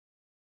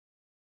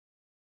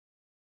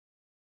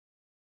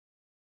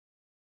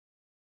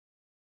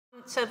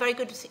So very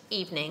good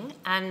evening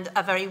and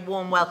a very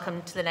warm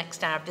welcome to the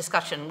next hour of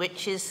discussion,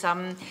 which is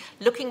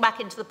looking back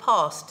into the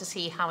past to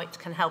see how it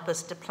can help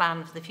us to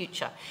plan for the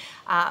future.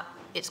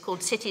 It's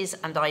called Cities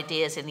and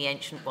Ideas in the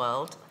Ancient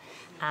World,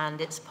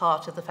 and it's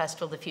part of the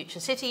Festival of the Future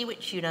City,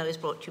 which you know is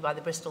brought to you by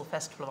the Bristol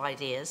Festival of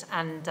Ideas.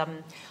 And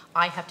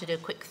I have to do a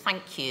quick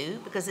thank you,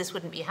 because this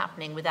wouldn't be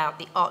happening without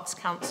the Arts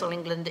Council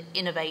England,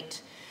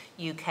 Innovate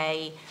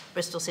UK,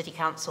 Bristol City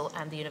Council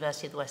and the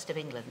University of the West of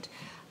England.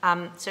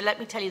 So let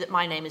me tell you that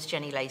my name is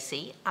Jenny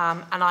Lacey,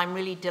 and I'm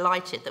really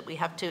delighted that we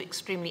have two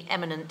extremely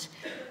eminent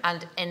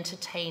and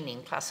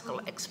entertaining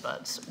classical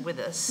experts with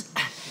us.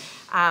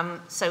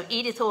 So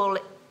Edith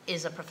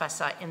is a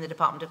professor in the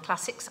Department of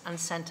Classics and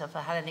Centre for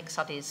Hellenic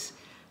Studies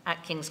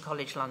at King's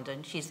College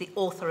London. She's the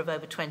author of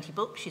over 20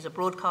 books. She's a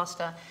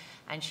broadcaster,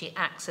 and she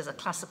acts as a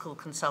classical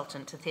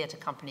consultant to theatre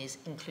companies,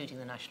 including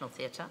the National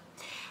Theatre.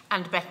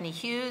 And Bettany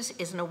Hughes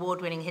is an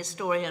award-winning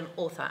historian,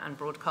 author and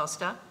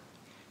broadcaster.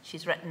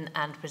 She's written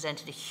and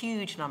presented a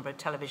huge number of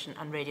television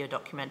and radio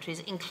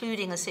documentaries,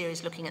 including a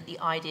series looking at the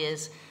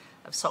ideas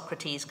of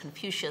Socrates,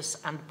 Confucius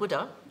and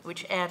Buddha,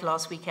 which aired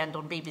last weekend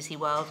on BBC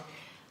World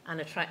and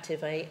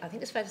attracted I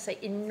think it's fair to say,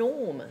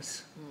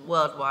 enormous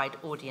worldwide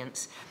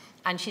audience.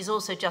 And she's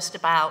also just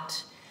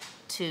about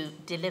to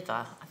deliver,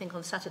 I think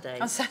on Saturday.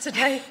 On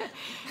Saturday.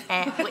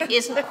 It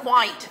isn't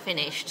quite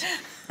finished,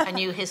 A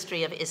New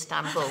History of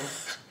Istanbul.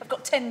 I've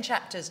got 10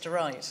 chapters to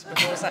write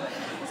before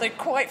so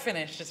quite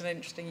finished is an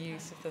interesting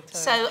use of the term.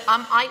 So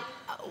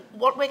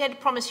what we're going to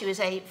promise you is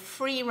a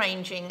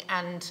free-ranging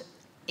and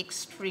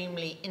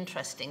extremely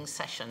interesting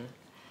session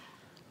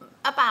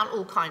about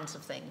all kinds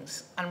of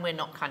things, and we're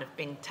not kind of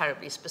being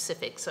terribly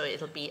specific, so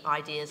it'll be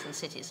ideas and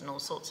cities and all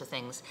sorts of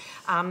things.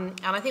 And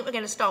I think we're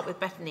going to start with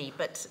Bettany,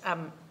 but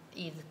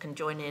Edith can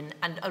join in,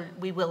 and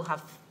we will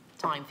have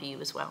time for you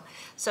as well.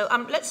 So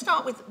let's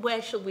start with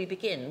where shall we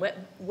begin?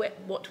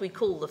 What do we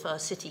call the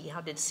first city?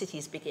 How did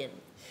cities begin?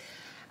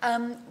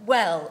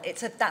 Well,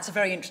 that's a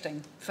very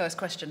interesting first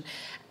question,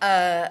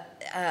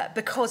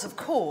 because, of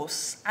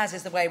course, as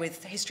is the way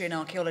with history and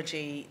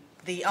archaeology,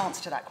 the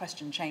answer to that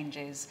question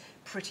changes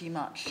pretty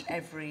much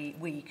every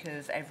week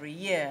of every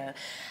year.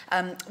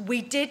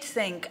 We did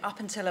think, up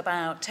until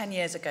about 10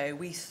 years ago,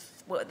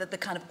 the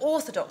kind of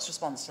orthodox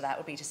response to that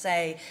would be to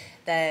say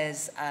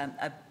there's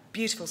a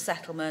beautiful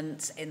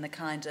settlement in the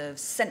kind of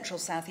central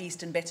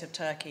southeastern bit of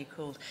Turkey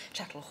called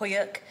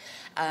Çatalhöyük,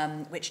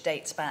 which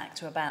dates back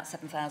to about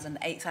 7,000,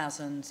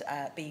 8,000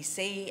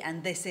 BC,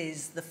 and this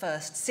is the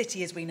first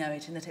city as we know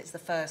it, in that it's the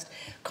first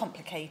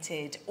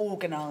complicated,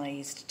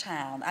 organised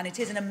town, and it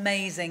is an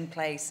amazing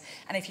place,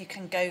 and if you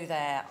can go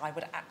there, I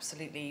would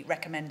absolutely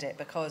recommend it,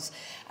 because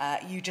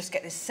you just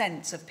get this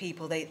sense of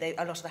people. A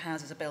lot of the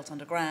houses are built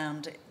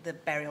underground, the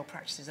burial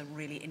practices are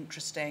really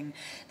interesting,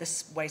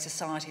 the way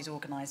society is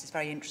organised is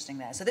very interesting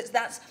there. So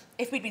that's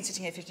if we'd been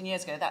sitting here 15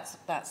 years ago,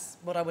 that's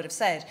what I would have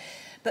said.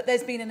 But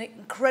there's been an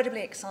incredibly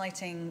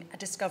exciting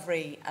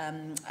discovery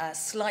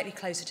slightly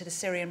closer to the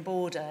Syrian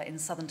border in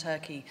southern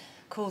Turkey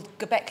called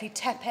Göbekli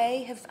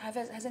Tepe.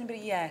 Has anybody?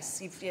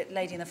 Yes,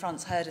 lady in the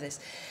front's heard of this.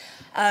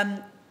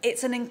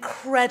 It's an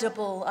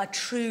incredible, a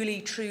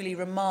truly, truly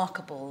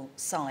remarkable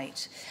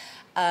site.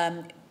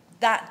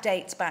 That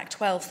dates back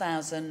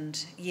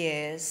 12,000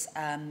 years.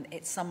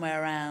 It's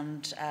somewhere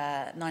around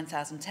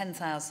 9,000,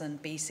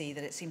 10,000 BC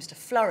that it seems to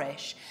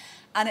flourish.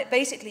 And it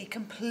basically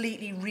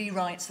completely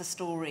rewrites the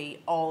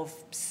story of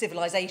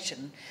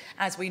civilization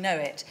as we know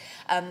it.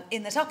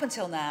 In that up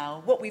until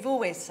now, what we've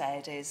always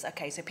said is,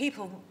 okay, so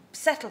people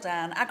settle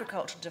down,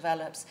 agriculture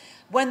develops.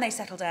 When they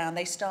settle down,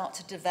 they start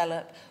to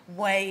develop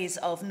ways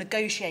of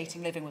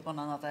negotiating living with one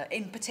another,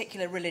 in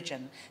particular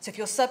religion. So if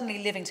you're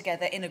suddenly living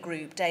together in a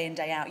group day in,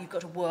 day out, you've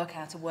got to work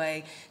out a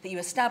way that you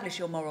establish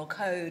your moral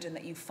code and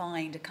that you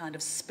find a kind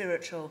of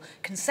spiritual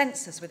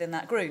consensus within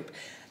that group.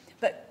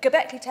 But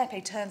Göbekli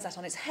Tepe turns that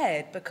on its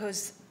head,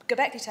 because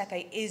Göbekli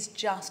Tepe is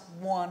just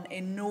one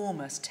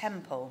enormous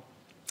temple.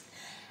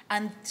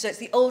 And so it's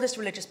the oldest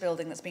religious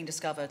building that's been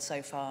discovered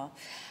so far.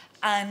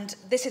 And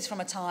this is from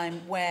a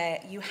time where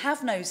you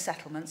have no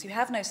settlements, you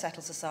have no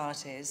settled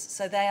societies,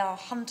 so they are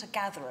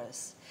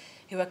hunter-gatherers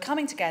who are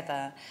coming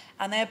together,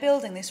 and they're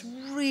building this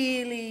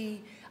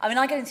really, I mean,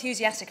 I get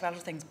enthusiastic about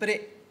other things, but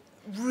it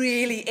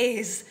really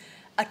is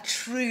a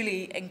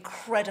truly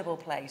incredible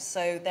place.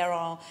 So there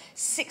are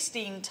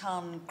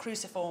 16-ton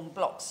cruciform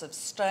blocks of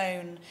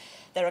stone.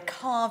 There are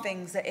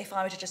carvings that if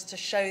I were to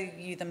show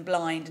you them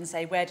blind and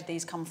say, where did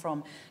these come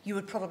from? You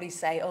would probably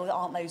say, oh,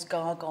 aren't those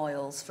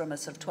gargoyles from a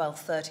sort of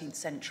 12th, 13th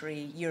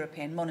century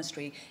European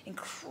monastery?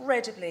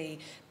 Incredibly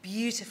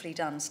beautifully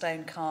done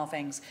stone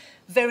carvings.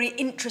 Very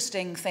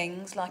interesting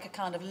things like a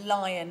kind of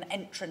lion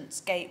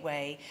entrance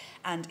gateway,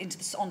 and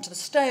onto the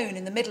stone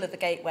in the middle of the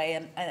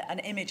gateway, an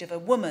image of a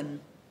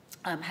woman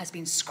has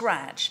been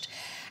scratched.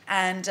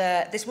 And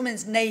this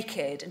woman's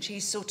naked and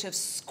she's sort of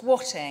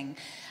squatting,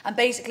 and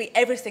basically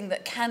everything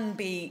that can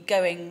be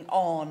going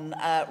on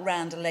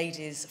round a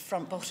lady's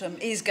front bottom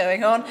is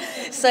going on.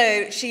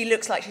 So she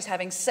looks like she's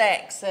having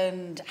sex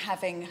and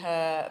having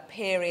her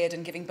period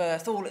and giving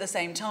birth all at the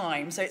same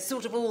time. So it's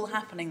sort of all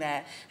happening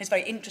there. It's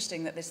very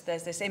interesting that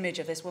there's this image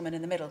of this woman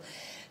in the middle.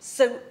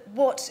 So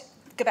what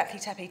Göbekli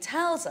Tepe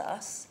tells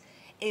us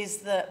is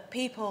that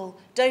people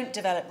don't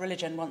develop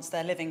religion once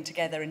they're living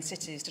together in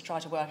cities to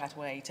try to work out a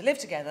way to live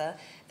together.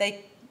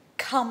 They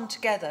come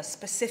together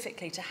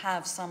specifically to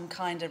have some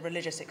kind of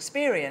religious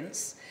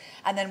experience,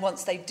 and then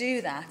once they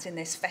do that in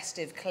this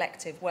festive,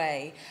 collective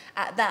way,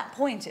 at that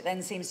point it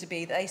then seems to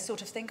be that they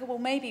sort of think, oh, well,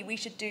 maybe we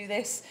should do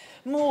this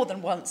more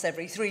than once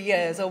every 3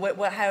 years, or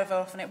however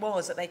often it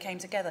was that they came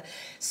together.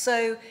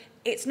 So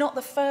it's not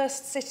the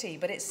first city,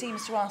 but it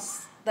seems to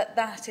us that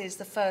that is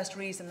the first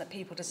reason that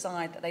people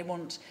decide that they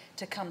want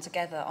to come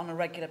together on a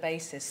regular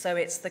basis. So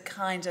it's the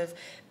kind of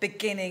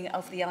beginning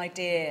of the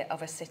idea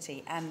of a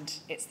city, and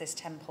it's this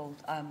temple,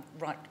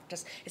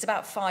 it's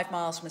about 5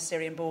 miles from the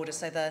Syrian border.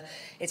 So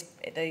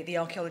the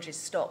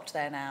archaeologists stopped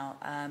there now,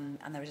 and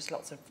there were just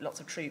lots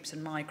of troops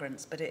and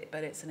migrants. But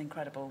it's an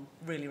incredible,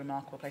 really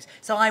remarkable place.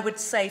 So I would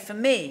say for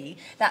me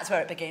that's where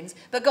it begins.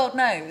 But God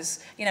knows,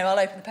 I'll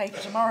open the paper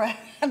tomorrow,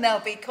 and there'll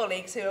be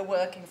colleagues who are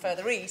working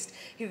further east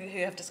who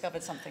have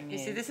discovered something new.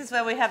 You see, this is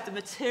where we have the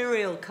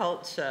material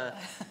culture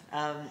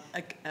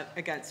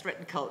against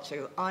written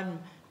culture. I'm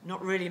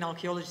not really an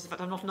archaeologist. In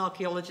fact, I'm not an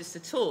archaeologist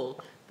at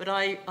all. But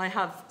I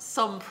have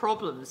some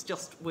problems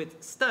just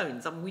with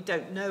stones. I mean, we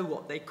don't know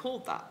what they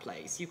called that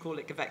place. You call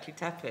it Göbekli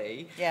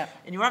Tepe. Yeah.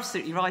 And you're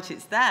absolutely right,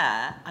 it's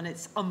there, and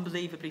it's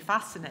unbelievably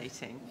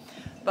fascinating.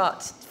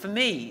 But for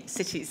me,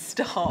 cities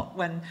start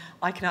when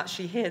I can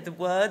actually hear the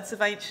words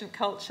of ancient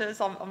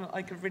cultures. I'm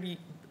like a really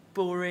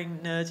boring,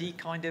 nerdy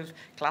kind of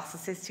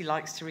classicist who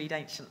likes to read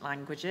ancient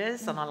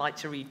languages, and I like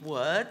to read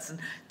words and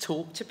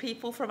talk to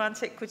people from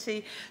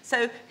antiquity.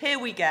 So here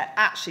we get,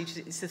 actually,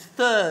 it's the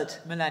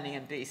 3rd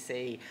millennium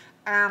BC,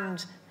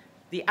 and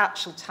the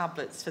actual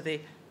tablets for the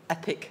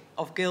Epic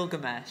of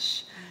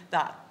Gilgamesh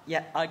that,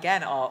 yet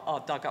again,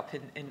 are dug up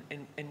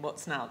in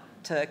what's now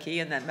Turkey,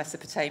 and then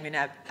Mesopotamian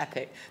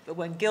epic. But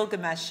when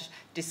Gilgamesh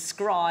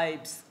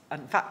describes,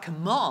 and in fact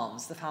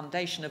commands, the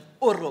foundation of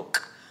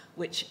Uruk,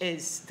 which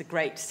is the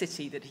great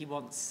city that he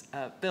once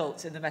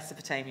built in the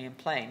Mesopotamian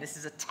plain. This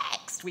is a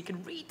text. We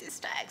can read this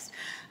text.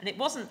 And it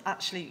wasn't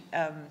actually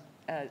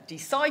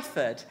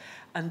deciphered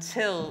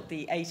until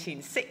the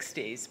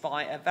 1860s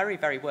by a very,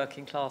 very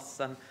working class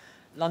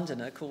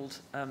Londoner called,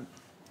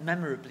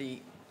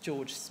 memorably,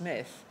 George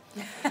Smith.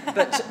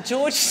 But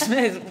George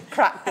Smith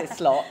cracked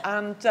this lot.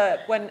 And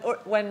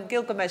when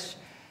Gilgamesh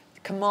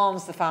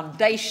commands the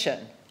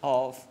foundation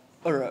of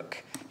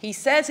Uruk, he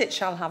says it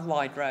shall have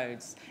wide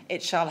roads,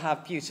 it shall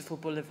have beautiful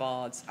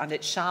boulevards, and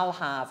it shall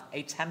have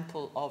a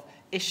temple of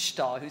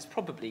Ishtar, who's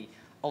probably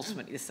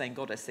ultimately the same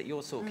goddess that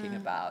you're talking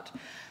about.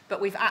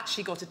 But we've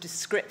actually got a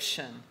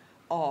description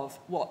of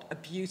what a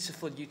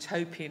beautiful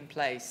utopian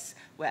place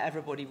where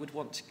everybody would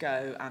want to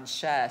go and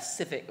share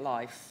civic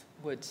life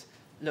would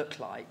look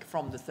like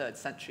from the 3rd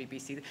century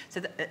BC.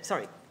 So,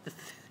 the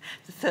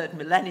 3rd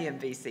millennium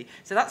BC.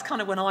 So that's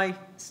kind of when I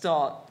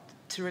start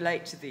to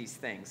relate to these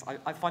things.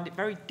 I find it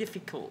very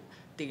difficult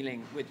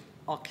dealing with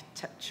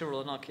architectural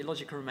and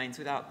archaeological remains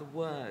without the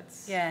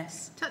words.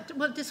 Yes.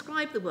 Well,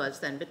 describe the words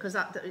then, because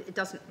it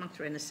doesn't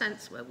matter in a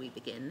sense where we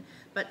begin,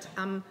 but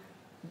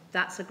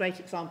that's a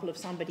great example of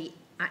somebody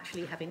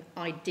actually having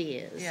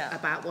ideas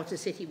about what a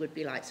city would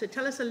be like. So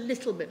tell us a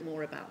little bit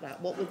more about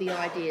that. What were the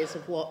ideas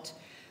of what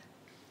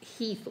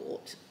he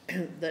thought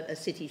that a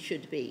city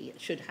should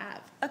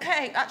have?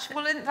 Okay, actually,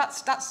 well,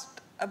 that's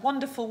a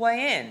wonderful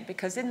way in,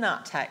 because in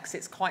that text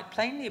it's quite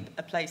plainly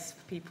a place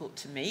for people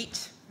to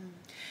meet.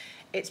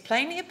 It's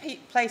plainly a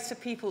place for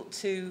people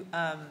to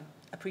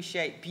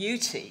appreciate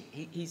beauty.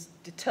 He's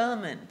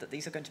determined that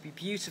these are going to be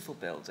beautiful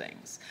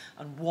buildings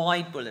and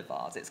wide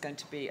boulevards. It's going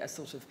to be a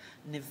sort of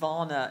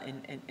nirvana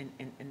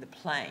in the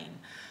plain.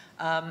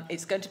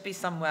 It's going to be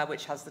somewhere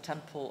which has the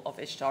temple of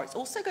Ishtar. It's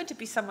also going to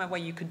be somewhere where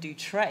you can do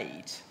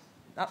trade.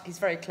 He's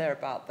very clear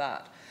about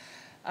that.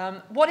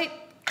 What it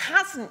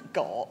hasn't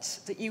got,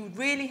 that you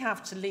really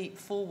have to leap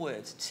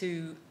forward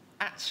to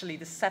actually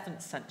the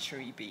 7th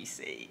century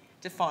BC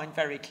to find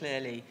very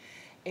clearly,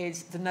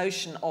 is the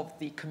notion of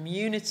the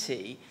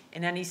community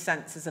in any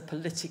sense as a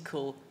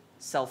political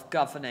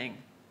self-governing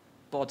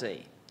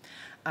body.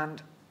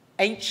 And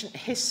ancient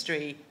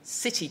history,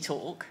 city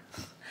talk,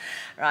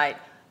 right,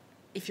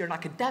 if you're an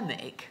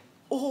academic,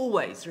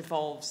 always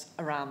revolves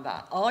around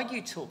that. Are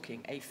you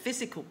talking a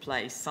physical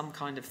place, some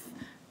kind of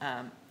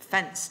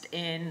fenced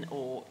in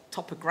or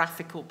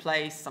topographical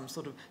place, some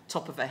sort of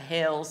top of a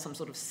hill, some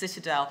sort of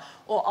citadel,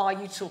 or are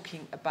you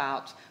talking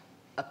about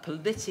a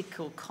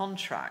political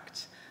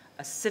contract,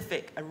 a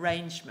civic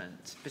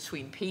arrangement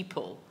between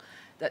people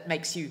that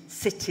makes you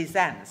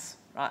citizens,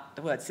 right?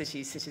 The word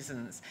city,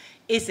 citizens.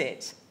 Is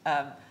it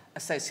a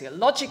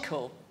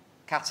sociological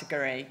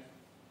category,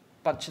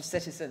 bunch of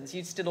citizens?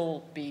 You'd still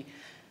all be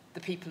the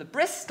people of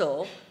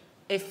Bristol,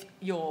 if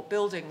your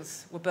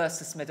buildings were burst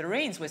to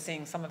smithereens, we're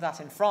seeing some of that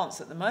in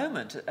France at the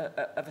moment,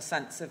 of a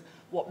sense of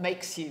what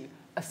makes you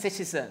a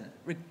citizen,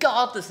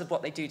 regardless of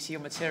what they do to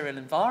your material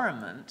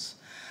environment.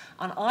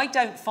 And I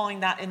don't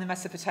find that in the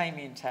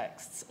Mesopotamian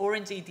texts, or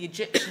indeed the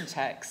Egyptian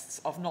texts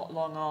of not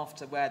long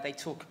after, where they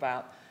talk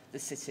about the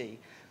city.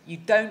 You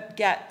don't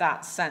get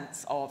that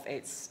sense of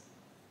it's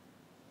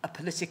a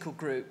political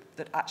group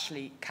that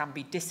actually can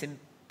be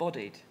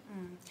disembodied.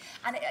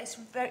 And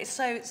that's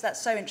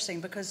so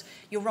interesting, because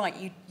you're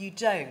right, you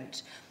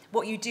don't.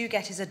 What you do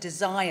get is a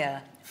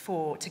desire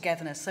for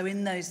togetherness. So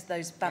in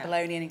those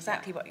Babylonian,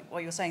 exactly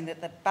what you're saying,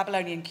 that the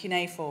Babylonian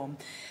cuneiform,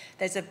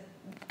 there's a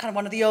kind of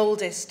one of the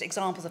oldest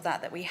examples of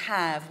that we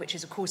have, which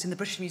is, of course, in the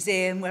British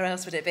Museum. Where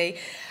else would it be?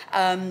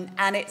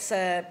 And it's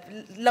a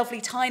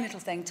lovely, tiny little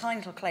thing, tiny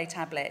little clay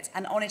tablet,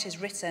 and on it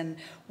is written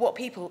what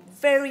people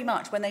very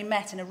much, when they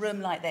met in a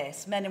room like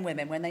this, men and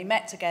women, when they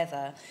met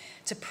together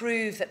to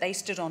prove that they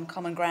stood on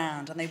common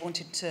ground and they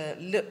wanted to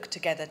look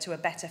together to a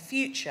better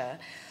future.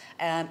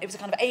 It was a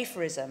kind of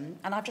aphorism,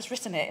 and I've just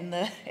written it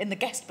in the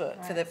guest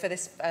book for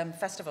this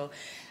festival.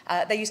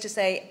 They used to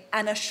say,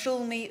 "Ana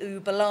shulmi u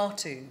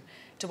balatu,"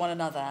 to one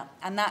another,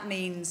 and that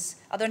means,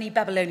 are there any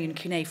Babylonian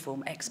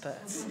cuneiform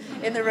experts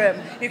in the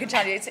room? You can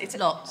tell you, it's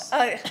lots.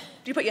 Do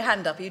you put your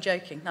hand up? Are you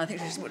joking? No, I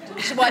think she's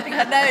wiping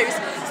her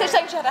nose. So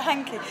saying she had a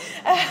hanky.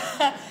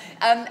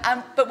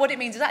 But what it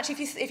means is actually,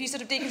 if you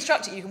sort of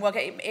deconstruct it, you can work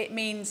out it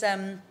means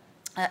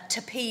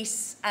to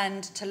peace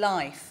and to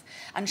life.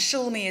 And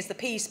shulmi is the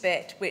peace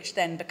bit, which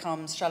then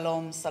becomes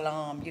shalom,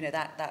 salam. You know,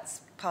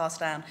 that's passed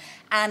down.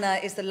 Anna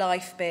is the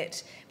life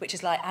bit, which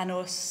is like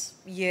anus,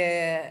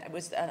 year. It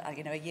was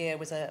a year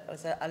was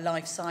a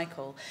life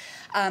cycle.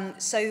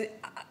 So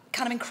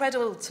kind of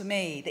incredible to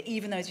me that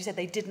even though, as you said,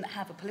 they didn't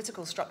have a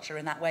political structure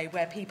in that way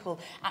where people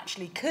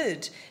actually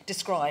could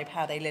describe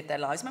how they lived their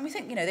lives. I mean, we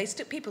think,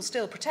 people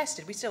still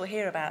protested. We still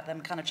hear about them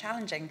kind of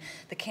challenging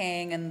the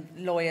king and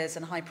lawyers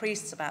and high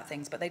priests about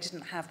things, but they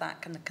didn't have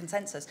that kind of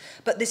consensus.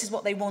 But this is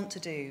what they want to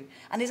do.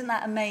 And isn't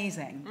that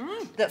amazing?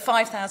 That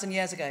 5,000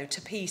 years ago,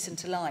 to peace and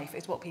to life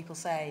is what people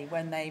say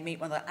when they meet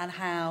one another, and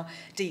how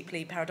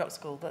deeply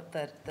paradoxical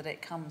that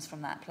it comes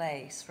from that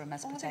place, from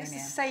Mesopotamia. It's the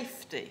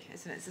safety,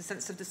 isn't it? It's a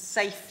sense of the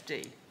safety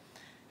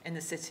in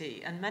the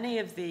city, and many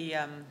of the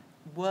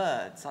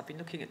words, I've been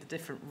looking at the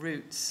different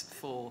roots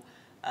for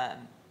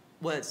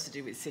words to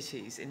do with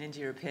cities in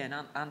Indo-European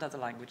and other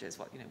languages.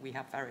 We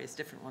have various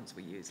different ones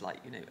we use, like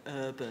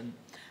urban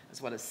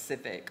as well as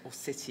civic or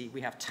city.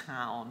 We have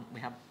town, we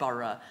have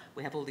borough,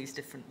 we have all these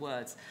different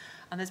words,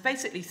 and there's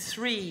basically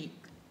three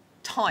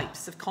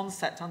types of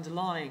concept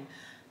underlying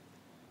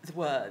the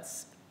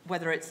words,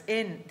 whether it's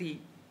in the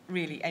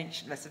really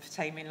ancient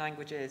Mesopotamian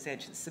languages,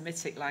 ancient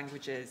Semitic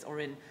languages, or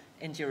in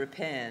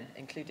Indo-European,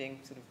 including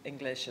sort of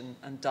English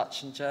and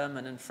Dutch and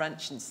German and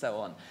French and so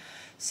on.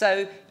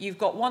 So you've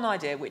got one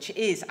idea, which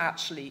is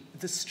actually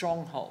the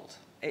stronghold.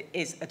 It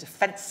is a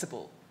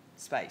defensible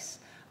space,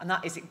 and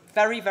that is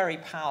very, very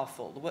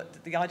powerful.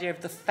 The idea of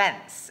the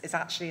fence is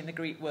actually in the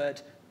Greek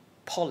word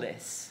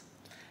polis,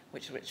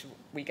 which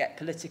we get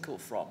political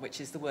from, which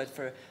is the word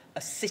for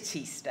a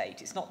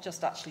city-state. It's not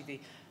just actually the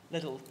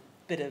little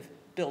bit of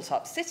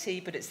built-up city,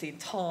 but it's the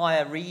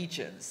entire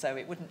region. So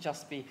it wouldn't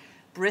just be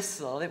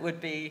Bristol, it would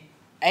be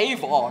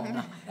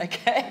Avon,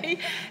 okay?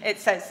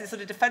 It's this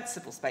sort of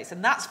defensible space,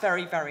 and that's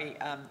very, very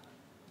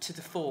to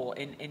the fore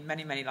in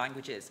many, many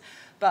languages.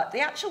 But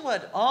the actual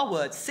word, our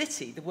word,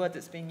 city, the word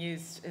that's being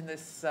used in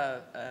this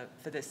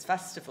for this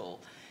festival,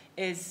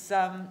 is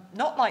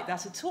not like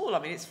that at all. I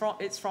mean, it's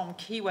from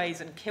cives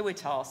and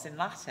civitas in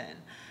Latin,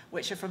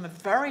 which are from a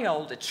very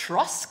old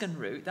Etruscan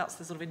root. That's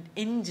the sort of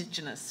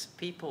indigenous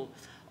people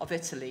of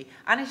Italy,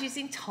 and it is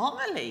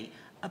entirely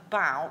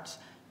about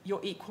your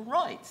equal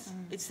rights.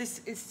 It's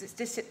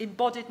this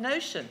embodied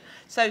notion.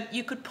 So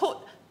you could put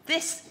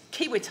this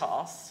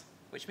civitas,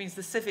 which means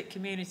the civic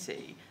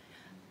community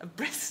of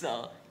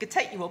Bristol, could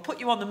take you or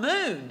put you on the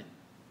moon.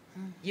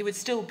 You would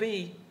still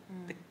be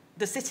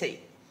the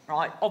city,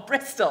 right, of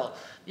Bristol.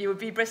 You would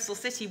be Bristol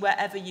City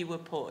wherever you were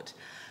put.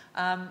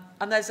 And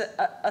there's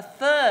a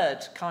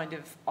third kind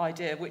of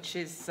idea, which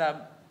is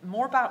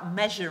more about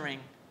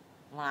measuring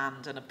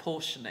land and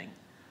apportioning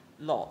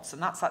lots,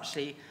 and that's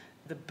actually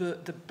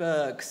the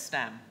Berg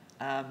stem,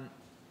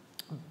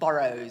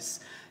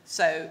 boroughs.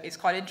 So it's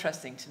quite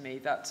interesting to me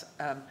that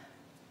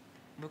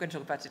we're going to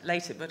talk about it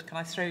later, but can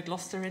I throw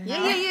Gloucester in there?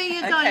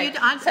 Yeah. Okay.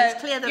 It's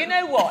clear that... You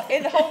know what?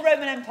 In the whole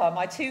Roman Empire,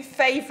 my two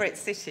favourite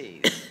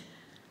cities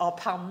are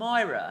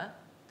Palmyra,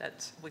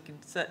 that we can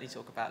certainly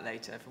talk about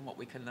later from what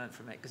we can learn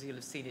from it, because you'll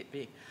have seen it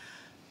be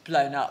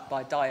blown up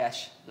by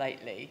Daesh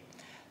lately.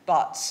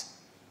 But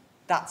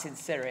that's in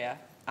Syria,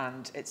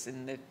 and it's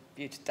in the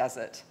Utah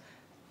Desert.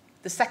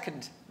 The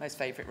second most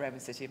favourite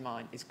Roman city of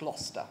mine is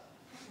Gloucester.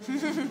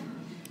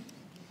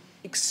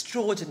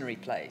 Extraordinary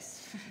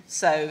place.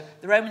 So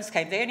the Romans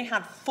came, they only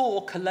had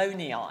 4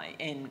 colonii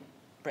in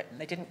Britain.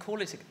 They didn't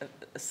call it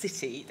a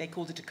city, they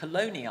called it a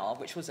colonia,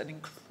 which was an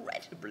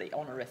incredibly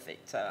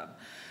honorific term,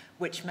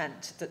 which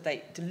meant that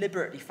they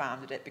deliberately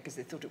founded it because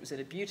they thought it was in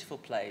a beautiful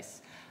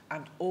place.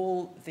 And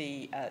all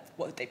the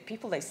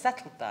people they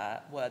settled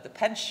there were the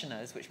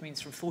pensioners, which means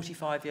from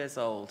 45 years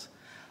old,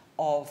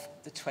 of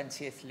the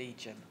 20th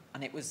Legion.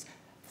 And it was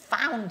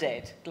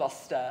founded,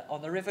 Gloucester,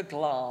 on the River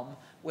Glarm,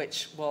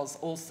 which was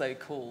also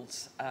called,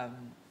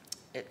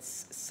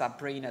 it's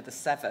Sabrina the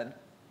Severn.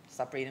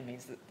 Sabrina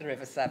means the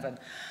River Severn.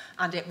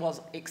 And it was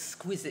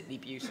exquisitely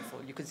beautiful.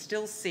 You can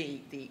still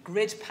see the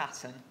grid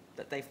pattern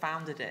that they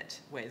founded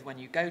it with when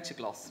you go to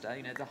Gloucester,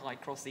 you know, the High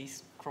Cross,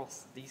 East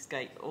Cross, the East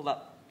Gate, all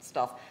that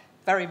stuff,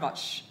 very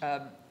much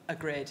a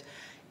grid.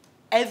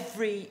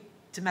 Every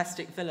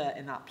domestic villa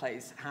in that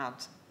place had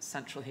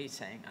central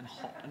heating and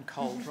hot and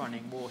cold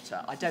running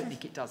water. I don't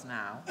think it does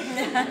now.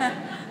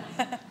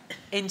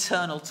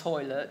 Internal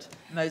toilet,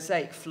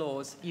 mosaic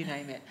floors, you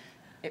name it,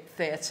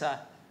 theatre.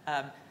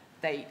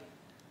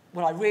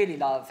 What I really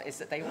love is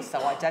that they also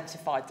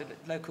identified the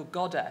local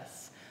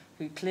goddess,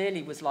 who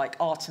clearly was like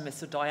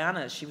Artemis or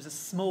Diana. She was a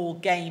small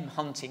game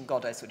hunting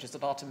goddess, which is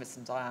what Artemis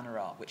and Diana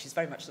are, which is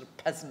very much sort of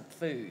peasant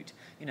food,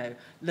 you know,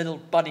 little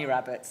bunny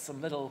rabbits,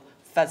 some little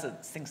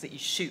pheasants, things that you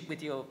shoot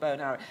with your bow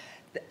and arrow.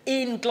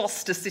 In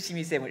Gloucester City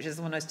Museum, which is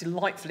one of the most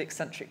delightfully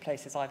eccentric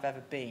places I've ever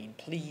been,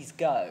 please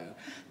go,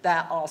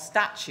 there are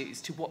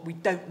statues to what we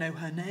don't know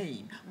her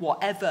name,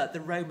 whatever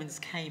the Romans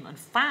came and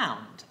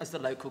found as the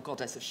local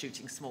goddess of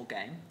shooting small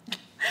game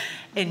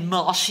in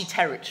marshy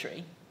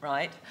territory,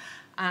 right?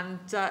 And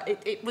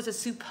it was a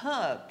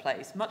superb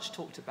place, much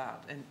talked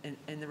about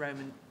in the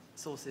Roman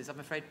sources. I'm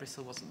afraid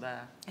Bristol wasn't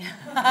there.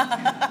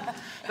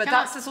 But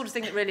that's the sort of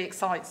thing that really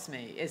excites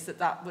me, is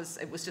that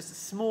it was just a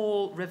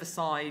small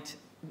riverside,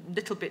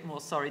 little bit more,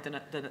 than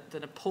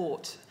a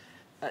port,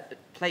 a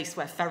place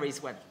where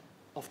ferries went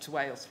off to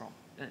Wales from.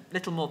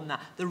 Little more than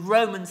that. The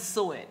Romans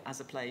saw it as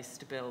a place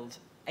to build,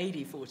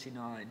 AD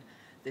 49,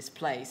 this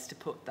place to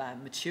put their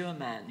mature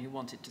men who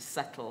wanted to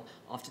settle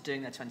after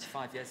doing their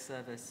 25 years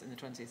service in the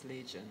 20th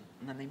Legion,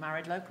 and then they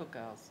married local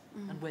girls,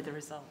 and with a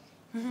result.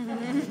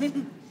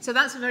 So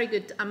that's a very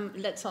good,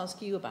 let's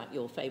ask you about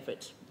your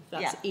favourite.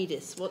 That's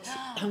Edith.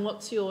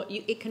 What's your,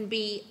 it can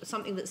be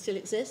something that still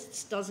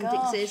exists, doesn't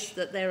exist,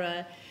 that there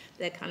are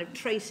kind of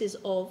traces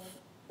of,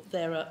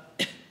 there are...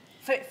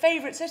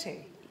 Favourite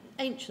city?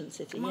 Ancient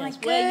city, My yes.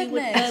 goodness.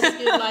 Where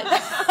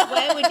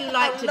would you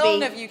like to be How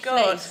long have you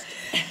got? placed?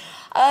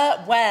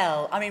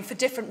 Well, I mean, for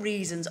different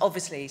reasons,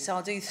 obviously. So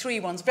I'll do three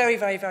ones very,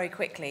 very, very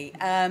quickly.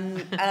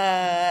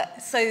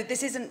 So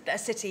this isn't a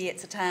city,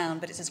 it's a town,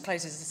 but it's as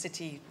close as a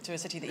city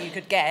that you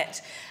could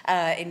get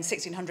in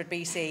 1600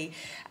 BC,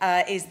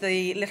 is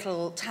the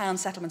little town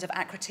settlement of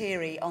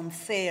Akrotiri on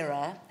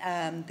Thera,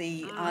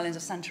 the islands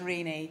of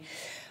Santorini,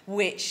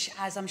 which,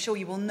 as I'm sure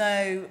you will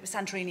know,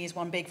 Santorini is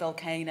one big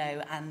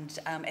volcano, and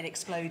it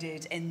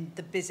exploded in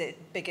the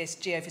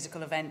biggest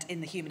geophysical event in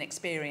the human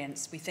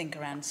experience. We think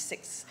around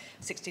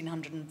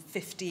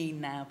 1615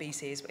 now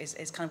BC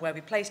is kind of where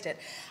we placed it.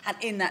 And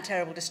in that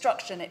terrible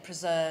destruction, it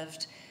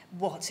preserved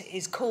what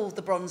is called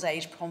the Bronze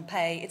Age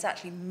Pompeii. It's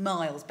actually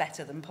miles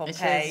better than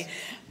Pompeii.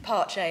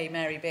 Parche,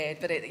 Mary Beard,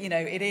 but it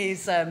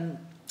is an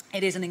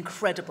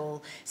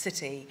incredible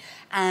city.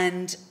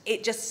 And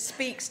it just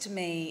speaks to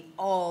me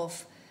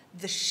of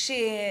the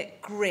sheer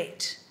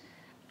grit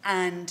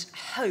and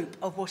hope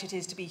of what it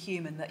is to be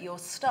human, that you're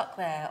stuck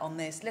there on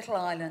this little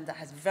island that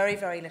has very,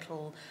 very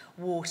little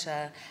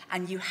water,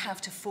 and you have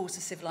to force a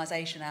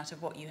civilization out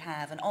of what you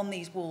have. And on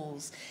these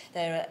walls,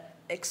 there are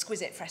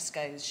exquisite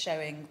frescoes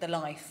showing the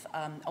life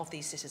of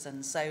these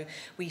citizens. So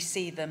we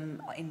see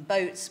them in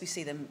boats, we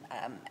see them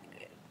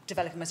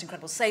developing the most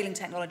incredible sailing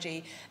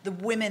technology. The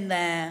women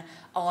there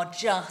are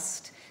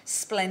just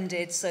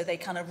splendid, so they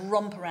kind of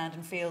romp around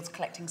in fields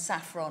collecting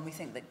saffron. We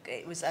think that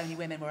it was only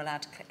women were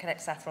allowed to collect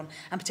saffron,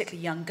 and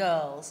particularly young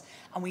girls.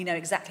 And we know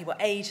exactly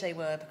what age they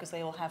were because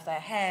they all have their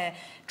hair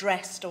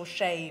dressed or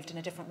shaved in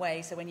a different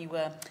way. So when you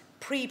were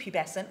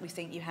pre-pubescent, we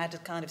think you had a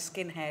kind of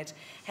skinhead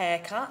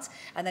haircut,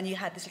 and then you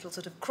had this little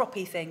sort of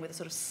croppy thing with a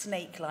sort of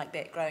snake-like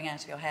bit growing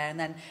out of your hair. And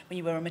then when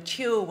you were a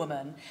mature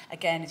woman,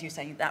 again, as you were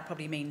saying, that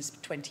probably means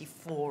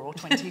 24 or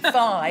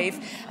 25,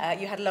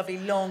 you had lovely,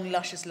 long,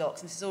 luscious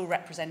locks, and this is all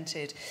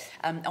represented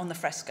on the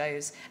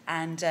frescoes.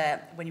 And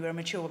when you were a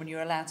mature woman, you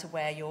were allowed to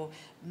wear your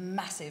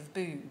massive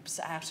boobs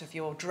out of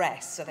your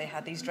dress. So they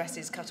had these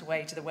dresses cut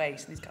away to the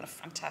waist, and these kind of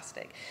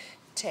fantastic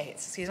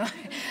tits, excuse me,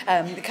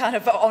 kind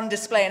of on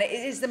display. And it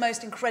is the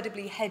most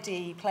incredibly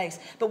heady place.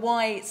 But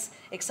why it's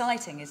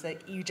exciting is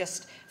that you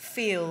just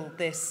feel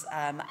this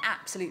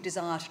absolute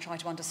desire to try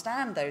to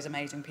understand those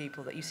amazing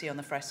people that you see on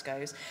the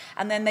frescoes.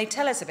 And then they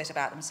tell us a bit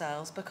about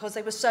themselves because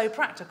they were so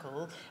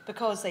practical,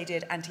 because they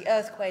did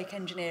anti-earthquake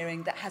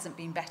engineering that hasn't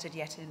been bettered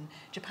yet in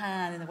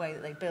Japan in the way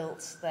that they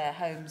built their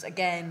homes.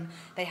 Again,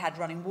 they had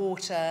running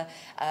water.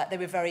 They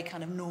were very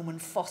kind of Norman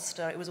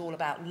Foster. It was all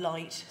about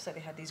light. So they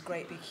had these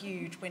great big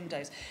huge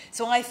windows.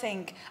 So I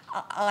think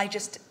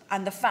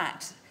and the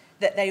fact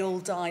that they all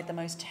died the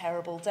most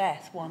terrible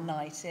death one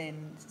night in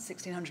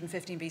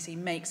 1615 BC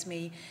makes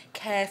me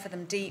care for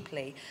them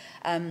deeply.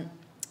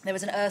 there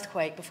was an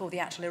earthquake before the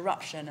actual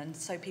eruption, and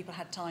so people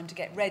had time to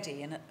get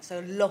ready, and so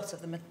a lot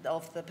of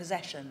the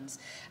possessions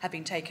have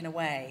been taken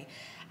away,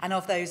 and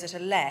of those that are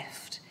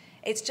left,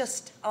 it's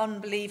just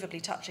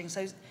unbelievably touching.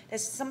 So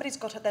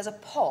there's a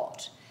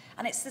pot,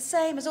 and it's the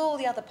same as all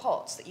the other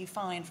pots that you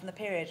find from the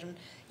period, and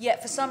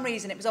yet for some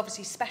reason it was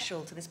obviously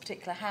special to this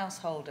particular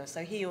householder,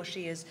 so he or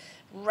she has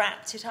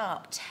wrapped it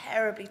up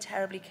terribly,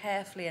 terribly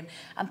carefully and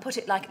put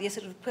it like the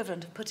sort of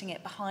equivalent of putting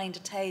it behind a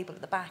table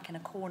at the back in a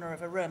corner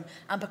of a room,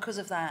 and because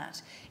of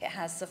that it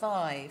has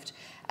survived.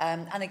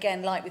 And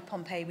again, like with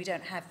Pompeii, we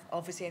don't have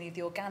obviously any of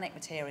the organic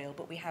material,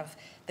 but we have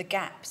the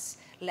gaps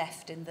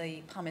left in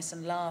the pumice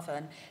and lava,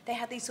 and they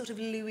had these sort of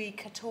Louis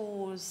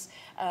XIV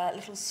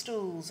little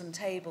stools and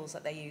tables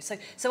that they use.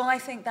 So I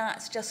think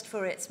that's just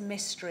for its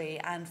mystery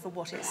and for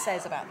what it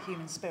says about the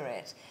human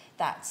spirit.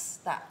 That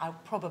I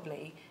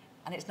probably,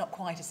 and it's not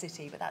quite a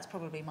city, but that's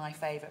probably my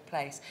favourite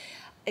place.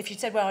 If you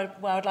said where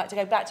I'd like to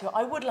go back to,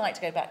 I would like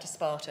to go back to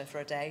Sparta for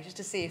a day, just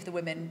to see if the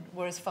women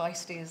were as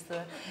feisty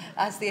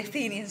as the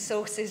Athenian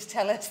sources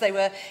tell us they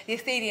were. The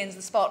Athenians,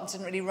 the Spartans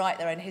didn't really write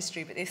their own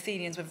history, but the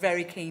Athenians were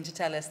very keen to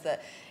tell us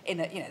that,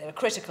 they were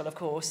critical, of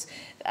course.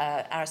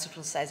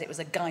 Aristotle says it was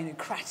a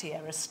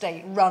gynocratia, a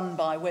state run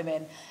by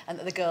women, and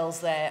that the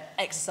girls there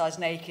exercised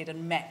naked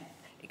and met.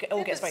 It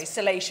all gets very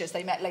salacious.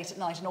 They met late at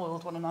night and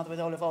oiled one another with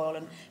olive oil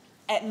and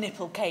ate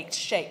nipple-tipped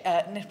shaped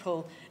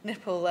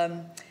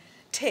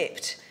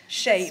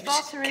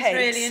Sparta cakes. is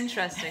really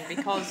interesting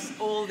because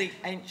all the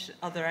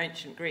other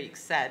ancient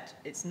Greeks said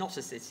it's not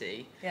a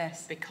city,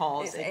 yes,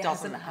 because it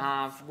doesn't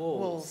have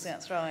walls.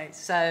 That's right.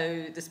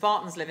 So the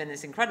Spartans live in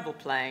this incredible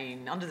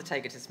plain under the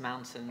Taygetus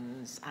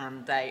Mountains,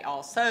 and they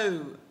are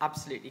so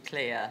absolutely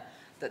clear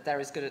that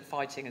they're as good at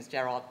fighting as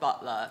Gerard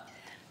Butler,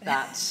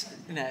 that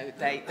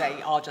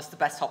they are just the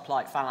best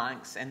hoplite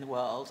phalanx in the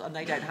world, and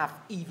they don't have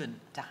even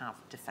to have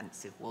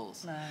defensive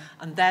walls. No.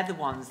 And they're the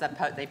ones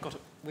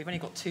we've only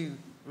got two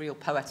real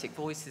poetic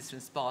voices from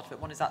Sparta, but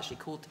one is actually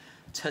called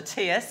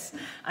Tertius,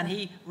 and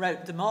he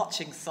wrote the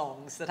marching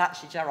songs that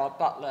actually Gerard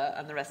Butler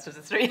and the rest of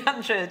the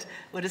 300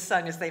 would have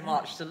sung as they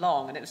marched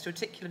along, and it was to a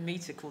particular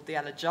meter called the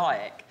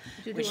elegiac.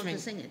 Do you want to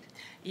sing it?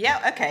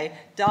 Yeah, okay.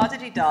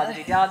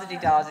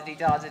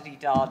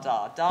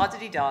 Da-da-dee-da-da-dee-da-da-dee-da-da-dee-da-da.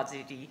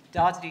 Da-da-dee-da-da-dee,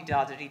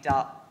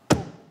 da-da-dee-da-da-dee-da.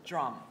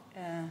 Drum.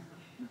 Yeah.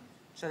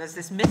 So there's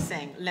this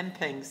missing,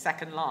 limping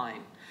second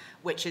line,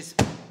 which is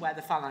where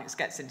the phalanx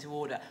gets into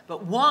order.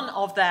 But one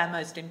of their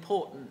most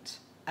important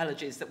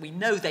elegies that we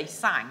know they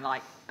sang,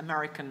 like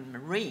American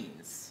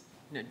Marines,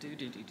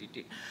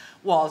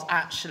 was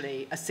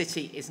actually a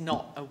city is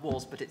not a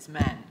walls, but it's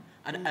men,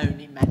 and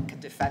only men can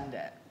defend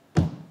it.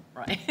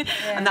 Right?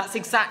 Yeah. And that's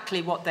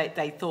exactly what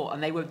they thought,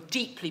 and they were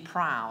deeply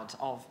proud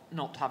of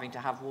not having to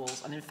have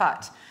walls. And in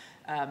fact,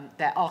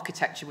 their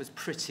architecture was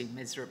pretty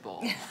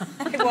miserable.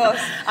 It was.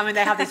 I mean,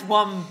 they had this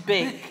one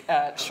big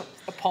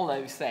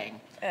Apollo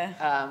thing,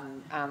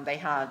 and they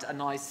had a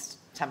nice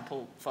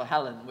temple for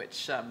Helen,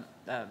 which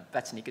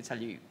Bettany could tell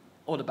you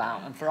all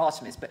about, and for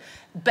Artemis, but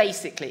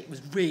basically it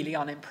was really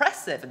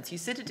unimpressive. And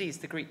Thucydides,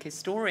 the Greek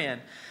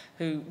historian,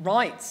 who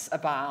writes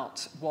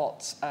about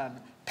what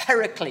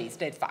Pericles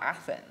did for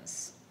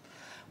Athens,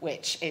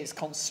 which is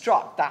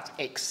construct that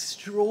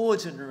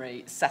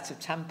extraordinary set of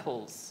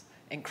temples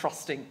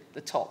encrusting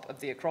the top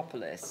of the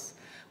Acropolis,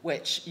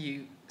 which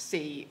you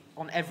see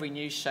on every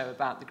news show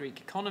about the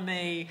Greek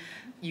economy,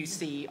 you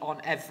see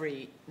on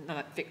every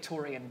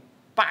Victorian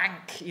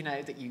bank,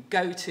 that you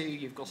go to.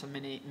 You've got a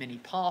mini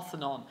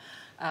Parthenon.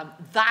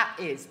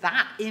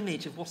 That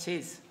image of what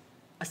is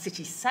a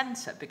city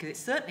centre, because it's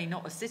certainly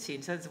not a city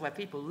in terms of where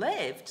people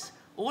lived.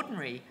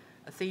 Ordinary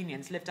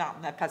Athenians lived out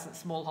in their peasant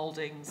small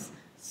holdings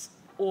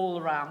all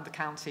around the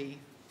county,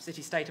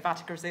 city-state of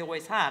Attica, as they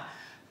always had.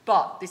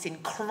 But this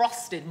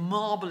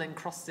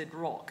marble-encrusted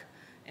rock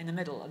in the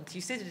middle. And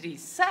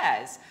Thucydides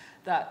says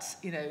that,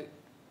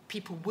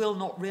 people will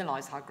not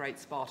realise how great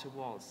Sparta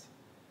was,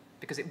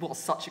 because it was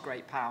such a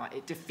great power.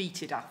 It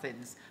defeated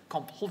Athens,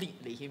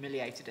 completely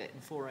humiliated it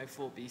in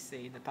 404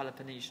 BC in the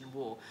Peloponnesian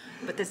War.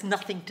 But there's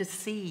nothing to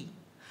see.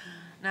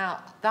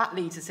 Now, that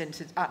leads us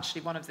into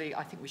actually one of the,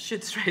 I think we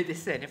should throw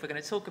this in if we're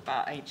going to talk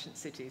about ancient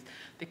cities,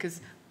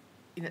 because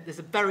there's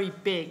a very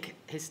big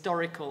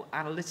historical,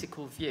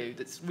 analytical view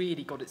that's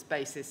really got its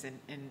basis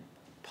in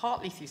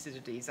partly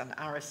Thucydides and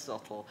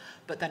Aristotle,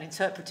 but then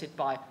interpreted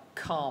by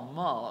Karl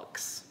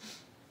Marx,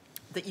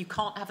 that you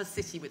can't have a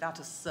city without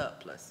a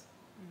surplus.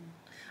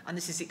 And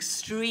this is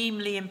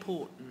extremely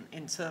important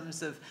in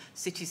terms of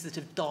cities that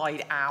have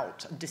died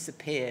out and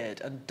disappeared,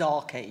 and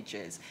dark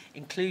ages,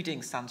 including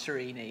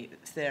Santorini,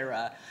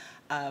 Thera,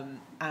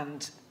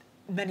 and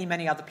many,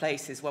 many other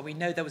places where we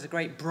know there was a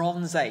great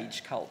Bronze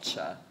Age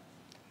culture,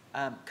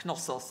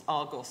 Knossos,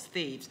 Argos,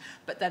 Thebes,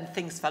 but then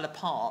things fell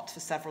apart for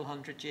several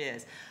hundred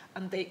years.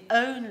 And the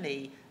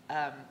only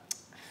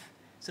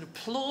sort of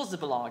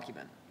plausible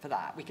argument for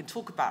that, we can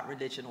talk about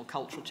religion or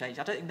cultural change,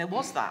 I don't think there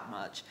was that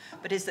much,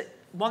 but is that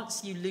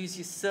once you lose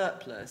your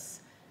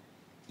surplus,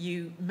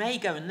 you may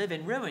go and live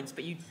in ruins,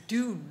 but you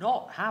do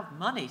not have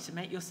money to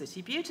make your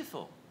city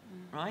beautiful.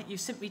 right? You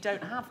simply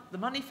don't have the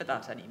money for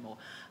that anymore.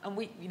 And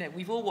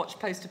we've all watched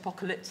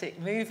post-apocalyptic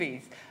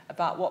movies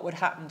about what would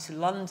happen to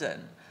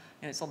London.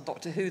 It's on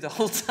Doctor Who the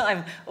whole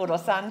time, or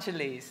Los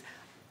Angeles,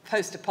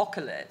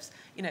 post-apocalypse.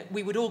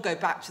 We would all go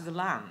back to the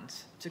land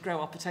to grow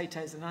our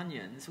potatoes and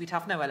onions. We'd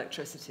have no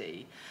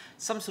electricity.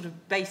 Some sort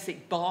of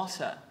basic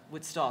barter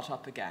would start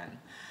up again.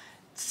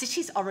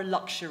 Cities are a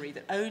luxury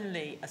that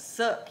only a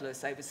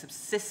surplus over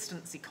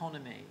subsistence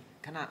economy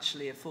can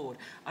actually afford.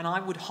 And I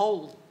would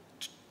hold,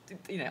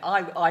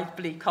 I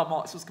believe Karl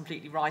Marx was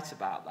completely right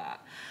about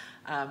that.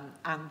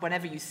 And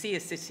whenever you see a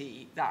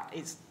city that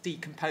is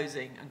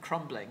decomposing and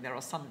crumbling, there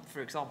are some,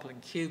 for example, in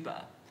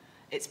Cuba,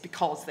 it's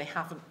because they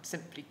haven't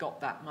simply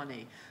got that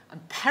money.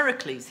 And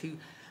Pericles, who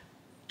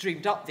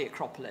dreamed up the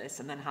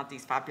Acropolis and then had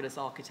these fabulous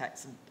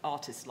architects and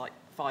artists like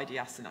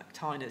Phidias and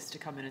Actinus to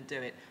come in and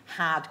do it,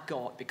 had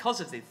got,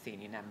 because of the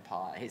Athenian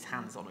Empire, his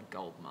hands on a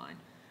gold mine.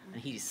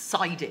 And he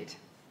decided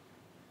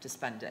to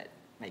spend it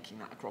making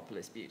that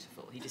Acropolis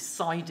beautiful. He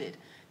decided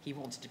he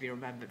wanted to be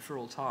remembered for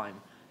all time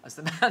as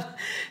the man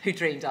who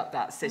dreamed up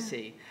that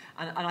city.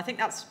 And I think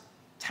that's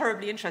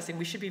terribly interesting.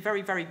 We should be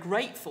very, very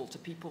grateful to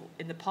people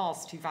in the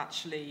past who've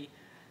actually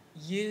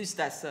used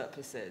their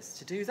surpluses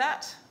to do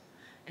that.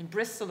 In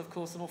Bristol, of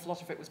course, an awful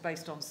lot of it was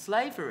based on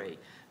slavery,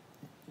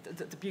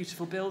 the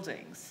beautiful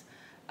buildings.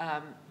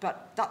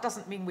 But that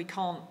doesn't mean we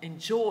can't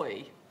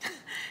enjoy,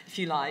 if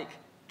you like,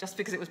 just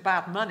because it was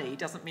bad money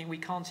doesn't mean we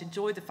can't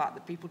enjoy the fact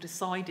that people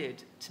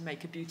decided to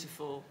make a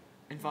beautiful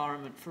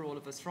environment for all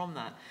of us from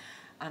that.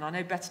 And I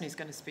know Bettany's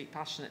going to speak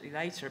passionately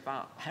later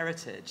about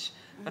heritage,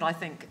 but I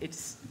think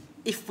it's,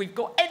 if we've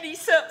got any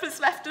surplus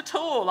left at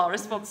all, our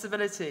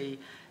responsibility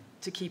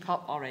to keep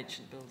up our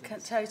ancient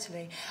buildings.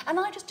 Totally. And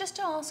I just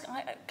to ask,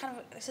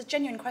 it's a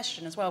genuine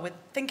question as well, with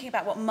thinking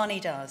about what money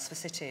does for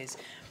cities.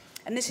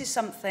 And this is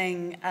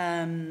something,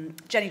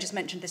 Jenny just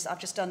mentioned this, I've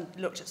just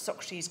looked at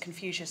Socrates,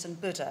 Confucius and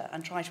Buddha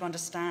and tried to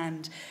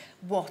understand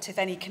what, if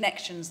any,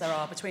 connections there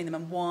are between them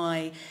and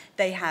why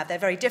they're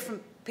very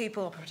different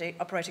people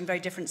operating very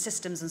different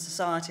systems and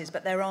societies,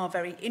 but there are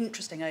very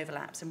interesting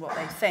overlaps in what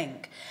they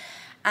think.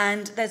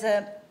 And there's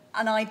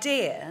an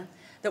idea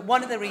that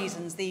one of the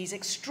reasons these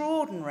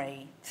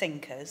extraordinary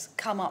thinkers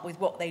come up with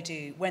what they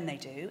do when they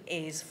do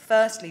is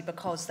firstly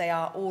because they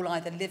are all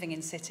either living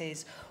in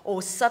cities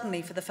or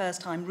suddenly for the first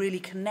time really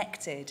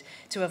connected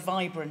to a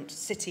vibrant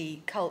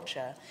city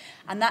culture.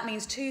 And that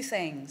means two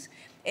things.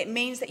 It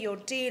means that you're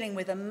dealing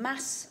with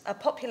a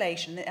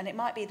population, and it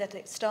might be that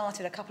it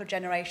started a couple of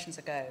generations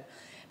ago,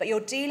 but you're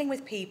dealing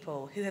with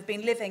people who have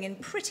been living in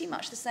pretty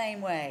much the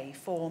same way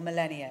for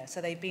millennia.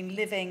 So they've been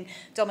living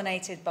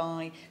dominated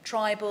by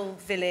tribal,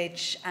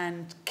 village,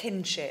 and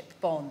kinship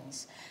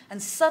bonds.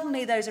 And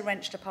suddenly those are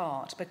wrenched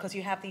apart because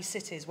you have these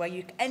cities where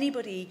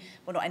anybody,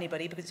 well, not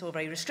anybody because it's all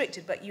very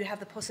restricted, but you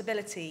have the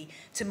possibility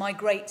to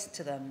migrate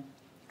to them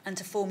and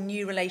to form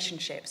new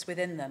relationships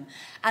within them.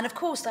 And of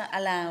course that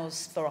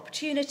allows for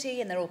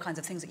opportunity, and there are all kinds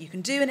of things that you can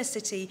do in a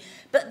city,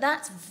 but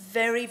that's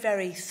very,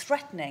 very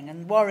threatening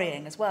and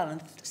worrying as well,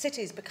 and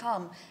cities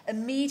become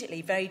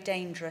immediately very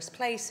dangerous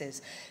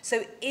places.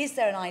 So is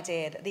there an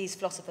idea that these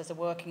philosophers are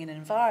working in an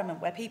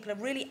environment where people are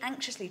really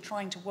anxiously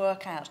trying to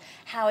work out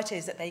how it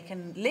is that they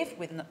can live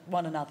with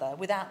one another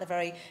without the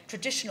very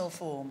traditional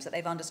forms that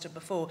they've understood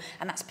before,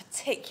 and that's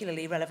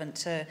particularly relevant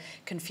to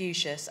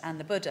Confucius and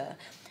the Buddha.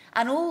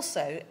 And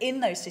also,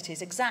 in those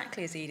cities,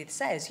 exactly as Edith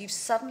says, you've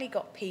suddenly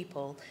got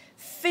people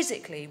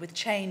physically with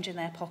change in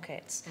their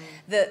pockets.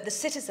 The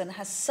citizen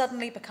has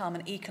suddenly become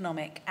an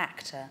economic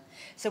actor.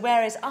 So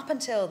whereas up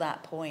until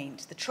that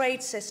point, the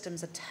trade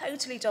systems are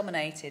totally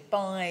dominated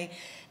by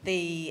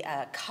the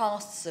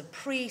castes of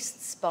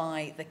priests,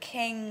 by the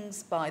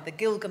kings, by the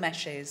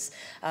Gilgameshes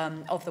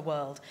of the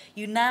world,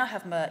 you now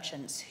have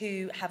merchants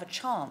who have a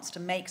chance to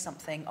make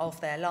something of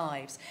their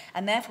lives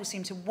and therefore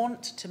seem to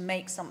want to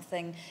make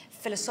something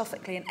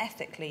philosophically and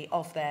ethically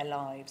of their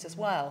lives as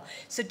well.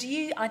 So do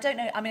you, I don't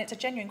know, I mean, it's a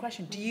genuine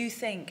question, do you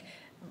think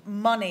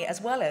money, as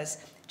well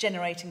as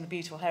generating the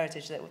beautiful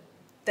heritage that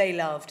they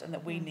loved and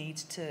that we need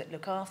to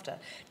look after,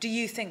 do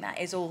you think that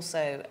is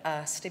also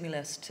a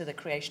stimulus to the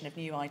creation of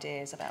new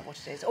ideas about what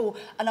it is, or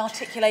an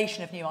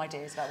articulation of new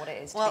ideas about what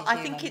it is to be human? Well,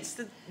 I think it's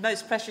the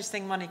most precious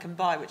thing money can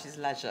buy, which is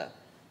leisure.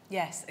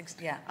 Yes,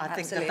 yeah,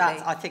 absolutely.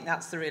 I think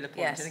that's the real point.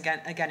 Yes.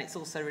 And again, it's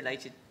also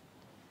related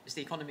to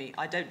the economy.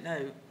 I don't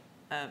know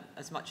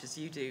as much as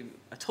you do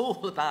at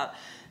all about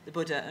the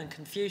Buddha and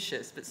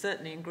Confucius, but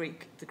certainly in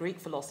the Greek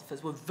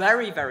philosophers were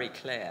very, very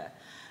clear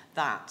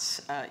that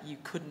you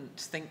couldn't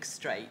think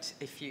straight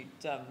if you'd...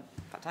 in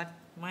fact,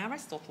 my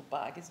Aristotle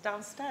bag is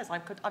downstairs. I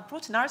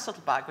brought an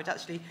Aristotle bag, which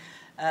actually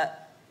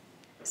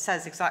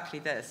says exactly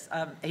this.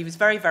 He was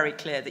very, very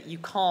clear that you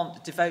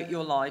can't devote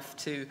your life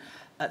to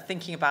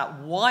thinking about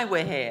why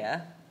we're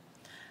here,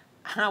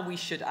 how we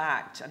should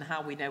act, and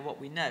how we know what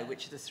we know,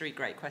 which are the three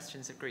great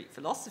questions of Greek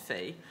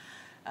philosophy.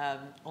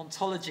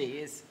 Ontology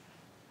is,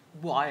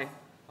 why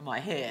am I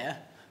here?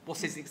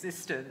 What is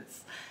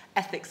existence?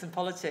 Ethics and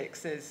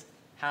politics is,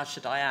 how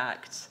should I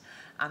act?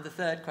 And the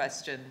third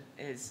question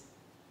is,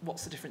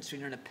 what's the difference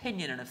between an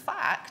opinion and a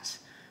fact,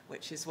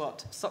 which is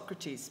what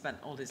Socrates spent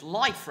all his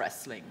life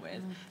wrestling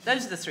with.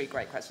 Those are the three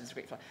great questions of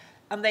Greek philosophy.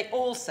 And they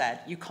all said,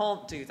 you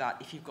can't do that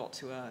if you've got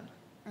to earn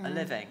a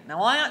living.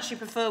 Now, I actually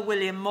prefer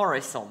William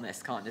Morris on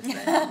this kind of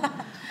thing.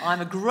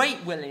 I'm a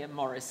great William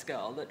Morris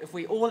girl, that if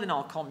we all in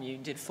our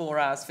commune did 4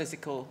 hours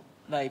physical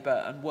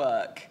labour and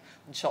work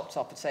and chopped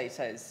our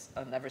potatoes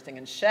and everything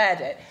and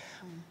shared it,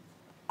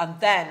 and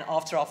then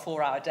after our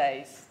 4-hour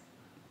days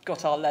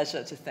got our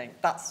leisure to think,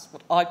 that's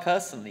what I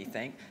personally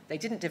think. They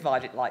didn't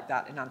divide it like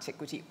that in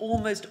antiquity.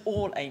 Almost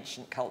all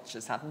ancient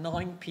cultures had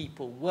 9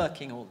 people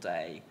working all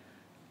day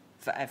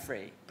for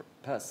every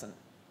person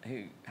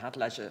who had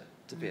leisure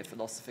to be a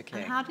philosopher king.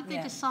 And how did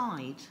they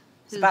decide?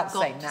 It's about the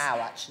same now,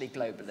 actually,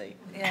 globally.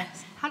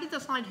 Yes. How did they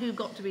decide who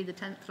got to be the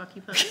 10th lucky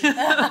person?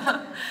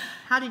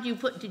 How did you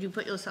put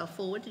yourself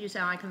forward? Did you say,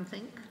 I can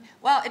think?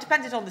 Well, it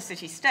depended on the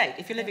city-state.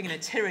 If you're living in a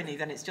tyranny,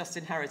 then it's just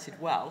inherited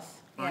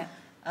wealth. Right?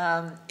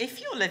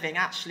 If you're living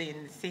actually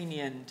in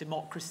Athenian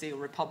democracy or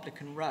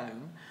Republican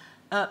Rome,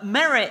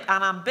 merit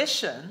and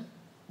ambition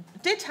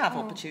did have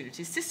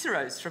opportunities.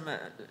 Cicero's from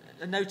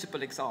a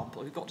notable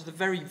example, who got to the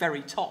very,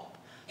 very top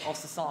of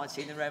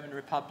society in the Roman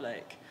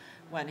Republic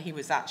when he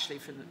was actually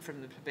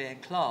from the plebeian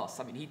class.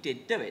 I mean, he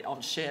did do it on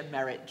sheer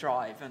merit,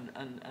 drive, and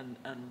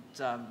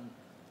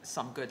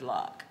some good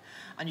luck.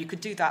 And you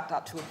could do that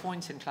up to a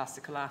point in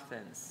classical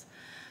Athens.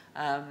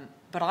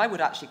 But I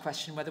would actually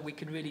question whether we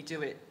can really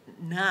do it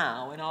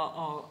now in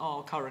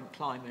our current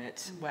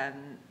climate,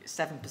 when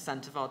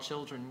 7% of our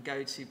children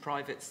go to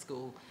private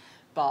school.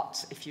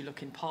 But if you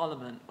look in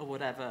Parliament or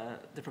whatever,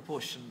 the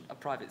proportion of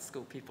private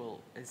school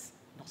people is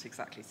not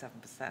exactly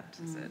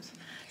 7%, is it?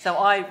 So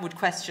I would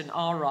question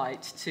our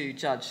right to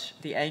judge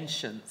the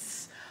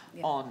ancients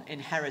on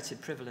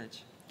inherited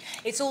privilege.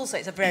 It's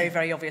a very,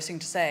 very obvious thing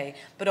to say,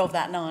 but of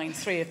that 9,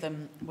 3 of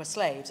them were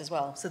slaves as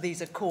well. So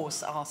these, of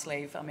course, are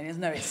slave. I mean,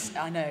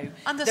 I know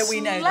and the that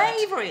we know that.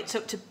 slavery it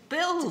took to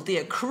build the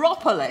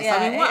Acropolis. Yeah,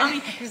 I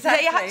mean,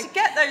 exactly. They had to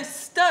get those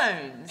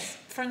stones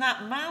from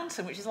that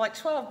mountain, which is like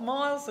 12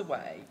 miles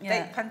away,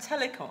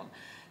 Pentelicon.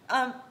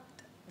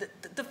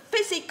 The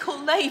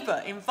physical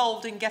labour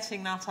involved in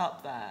getting that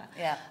up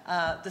there,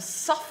 the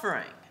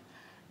suffering,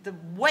 the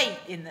weight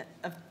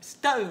of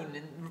stone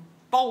and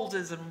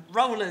boulders and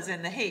rollers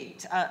in the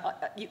heat.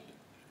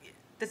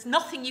 There's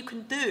nothing you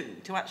can do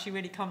to actually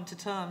really come to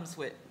terms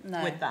with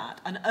that.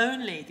 And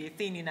only the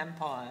Athenian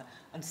Empire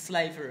and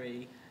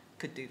slavery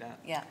could do that.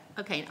 Yeah.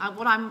 Okay,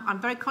 what I'm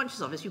very conscious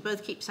of is you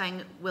both keep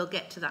saying we'll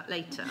get to that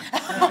later. And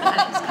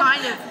it's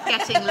kind of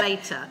getting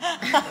later.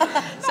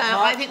 So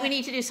I think we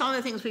need to do some of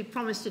the things we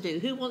promised to do.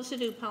 Who wants to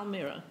do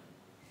Palmyra?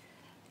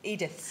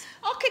 Edith.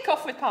 I'll kick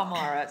off with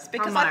Palmyra. It's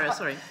because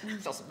sorry.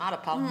 It doesn't matter,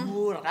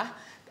 Palmyra.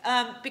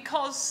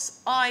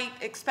 Because I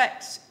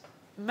expect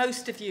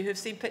most of you have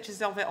seen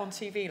pictures of it on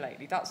TV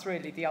lately. That's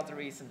really the other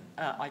reason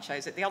I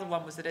chose it. The other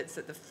one was that it's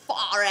at the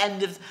far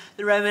end of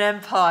the Roman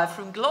Empire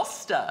from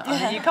Gloucester.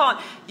 I mean,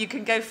 you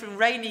can go from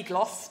rainy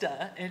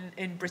Gloucester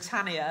in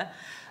Britannia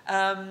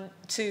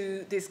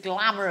to this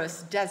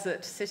glamorous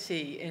desert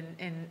city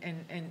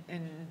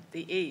in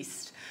the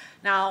east.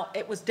 Now,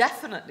 it was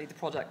definitely the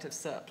product of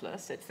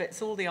surplus. It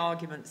fits all the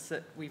arguments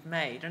that we've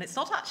made. And it's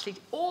not actually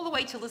all the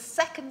way till the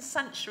 2nd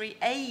century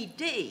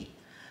AD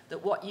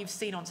that what you've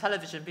seen on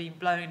television being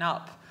blown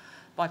up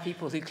by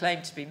people who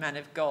claim to be men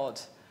of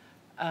God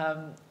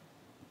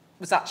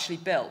was actually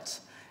built.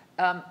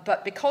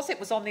 But because it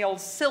was on the old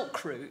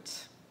Silk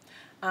Route,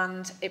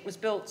 and it's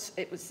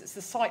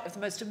the site of the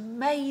most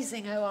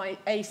amazing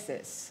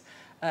oasis.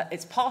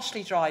 It's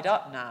partially dried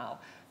up now,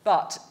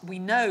 but we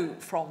know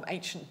from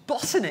ancient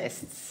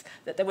botanists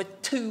that there were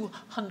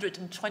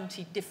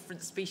 220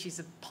 different species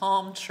of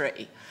palm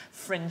tree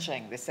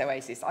fringing this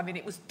oasis. I mean,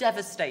 it was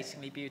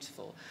devastatingly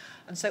beautiful.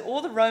 And so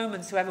all the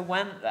Romans who ever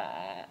went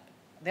there,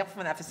 they often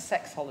went there for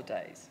sex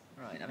holidays,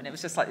 right? I mean, it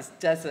was just like this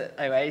desert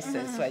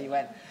oasis where you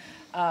went.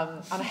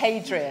 And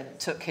Hadrian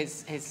took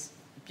his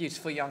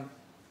beautiful young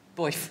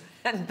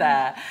boyfriend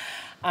there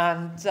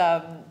and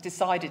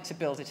decided to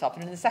build it up.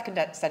 And in the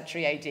 2nd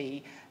century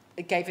AD,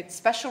 it gave it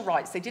special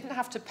rights. They didn't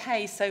have to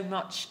pay so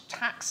much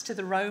tax to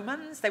the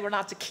Romans. They were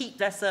allowed to keep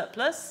their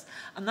surplus,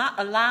 and that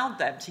allowed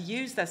them to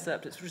use their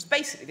surplus, which was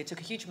basically they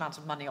took a huge amount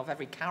of money off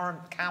every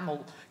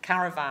camel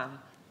caravan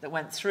that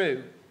went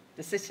through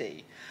the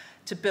city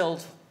to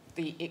build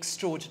the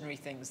extraordinary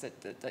things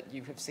that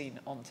you have seen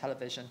on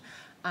television.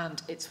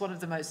 And it's one of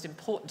the most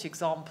important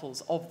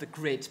examples of the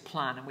grid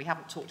plan. And we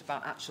haven't talked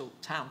about actual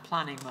town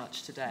planning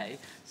much today.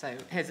 So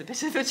here's a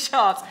bit of a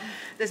chart.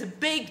 There's a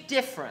big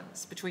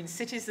difference between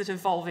cities that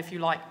evolve, if you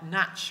like,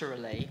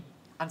 naturally,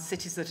 and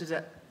cities that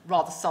are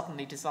rather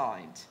suddenly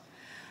designed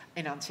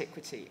in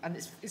antiquity. And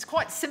it's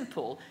quite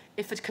simple.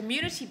 If a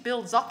community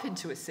builds up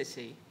into a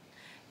city,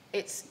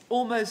 it's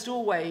almost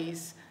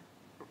always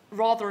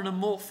rather an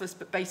amorphous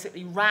but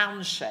basically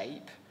round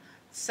shape,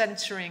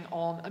 centering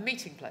on a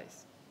meeting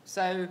place.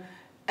 So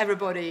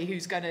everybody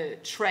who's going to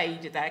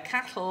trade their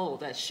cattle or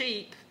their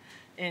sheep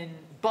in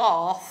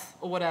Bath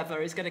or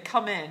whatever is going to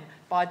come in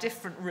by a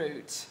different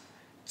route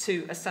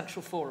to a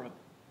central forum.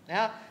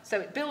 Yeah? So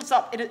it builds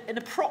up in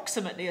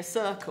approximately a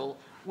circle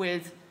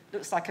with,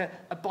 looks like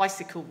a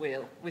bicycle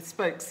wheel with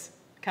spokes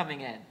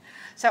coming in.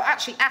 So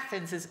actually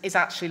Athens is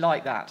actually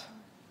like that.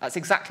 That's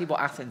exactly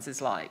what Athens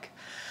is like.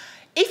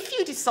 If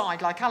you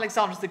decide, like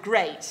Alexander the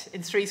Great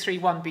in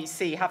 331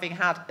 BC, having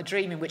had a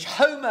dream in which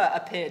Homer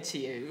appeared to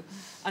you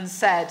and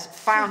said,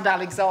 found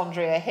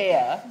Alexandria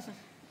here,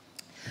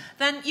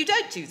 then you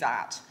don't do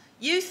that.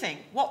 You think,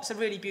 what's a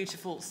really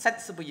beautiful,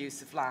 sensible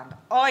use of land?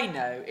 I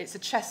know, it's a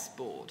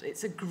chessboard,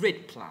 it's a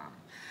grid plan.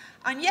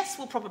 And yes,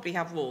 we'll probably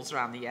have walls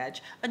around the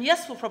edge, and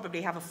yes, we'll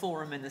probably have a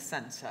forum in the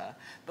centre,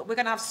 but we're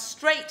going to have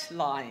straight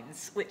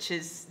lines, which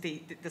is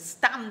the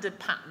standard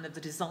pattern of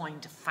the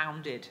designed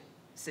founded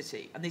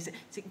city. And it's an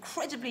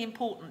incredibly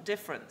important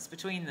difference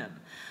between them.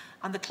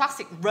 And the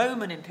classic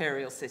Roman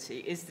imperial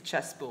city is the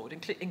chessboard,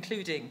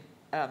 including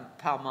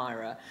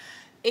Palmyra.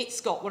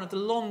 It's got one of the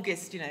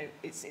longest,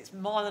 it's a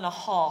mile and a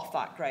half,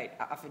 that great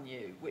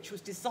avenue, which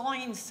was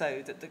designed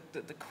so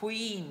that the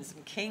queens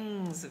and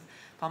kings of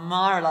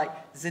Palmyra, like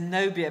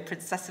Zenobia,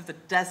 princess of the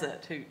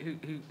desert, who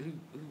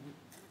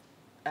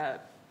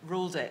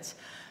ruled it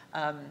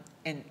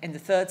in the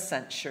 3rd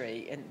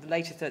century, in the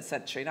later 3rd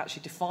century, and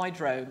actually defied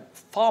Rome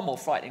far more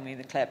frighteningly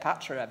than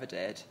Cleopatra ever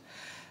did.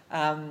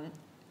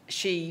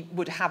 She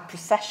would have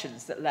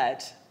processions that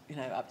led,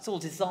 it's all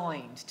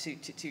designed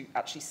to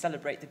actually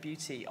celebrate the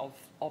beauty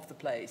of the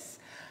place.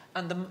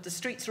 And the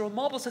streets are all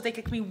marble so they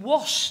can be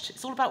washed.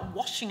 It's all about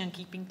washing and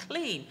keeping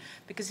clean.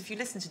 Because if you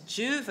listen to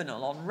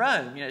Juvenal on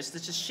Rome, it's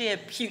just sheer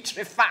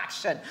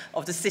putrefaction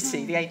of the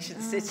city, the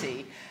ancient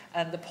city,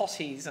 and the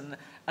potties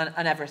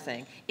and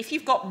everything. If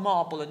you've got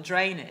marble and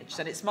drainage,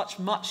 then it's much,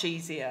 much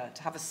easier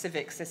to have a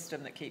civic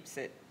system that keeps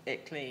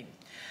it clean.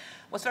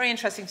 What's very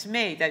interesting to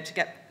me, though,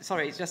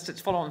 just to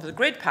follow on to the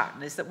grid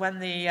pattern, is that when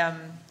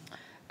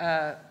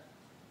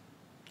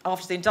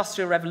after the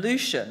Industrial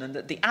Revolution and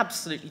the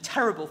absolutely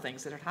terrible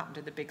things that had happened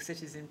in the big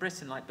cities in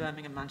Britain, like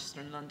Birmingham, Manchester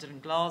and London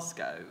and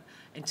Glasgow,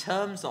 in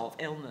terms of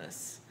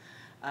illness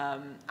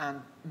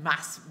and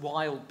mass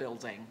wild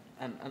building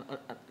and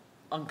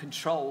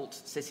uncontrolled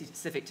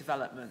civic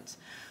development,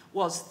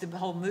 was the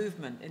whole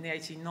movement in the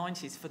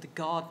 1890s for the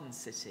garden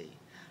city.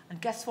 And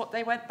guess what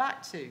they went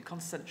back to?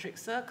 Concentric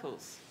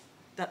circles.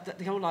 That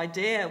the whole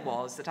idea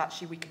was that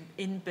actually we can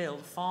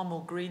inbuild far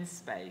more green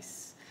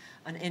space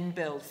and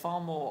inbuild far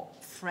more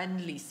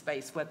friendly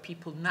space where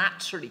people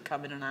naturally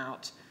come in and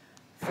out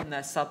from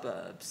their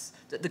suburbs,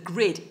 that the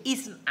grid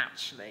isn't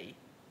actually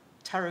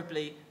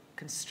terribly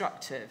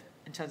constructive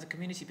in terms of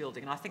community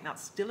building. And I think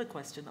that's still a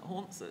question that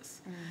haunts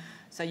us.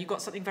 So you've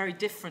got something very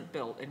different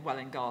built in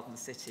Welwyn Garden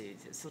City.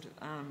 It's sort of,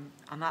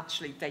 and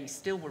actually they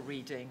still were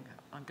reading,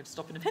 I'm going to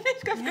stop in a minute,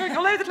 I'm going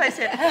all over the place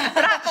here,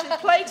 but actually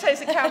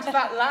Plato's account of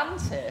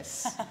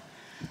Atlantis,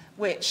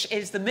 which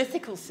is the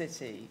mythical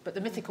city, but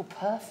the mythical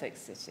perfect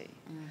city,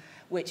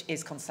 which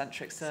is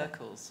concentric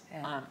circles.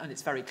 And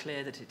it's very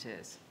clear that it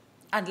is.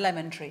 And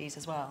lemon trees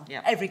as well.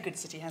 Yeah. Every good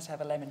city has to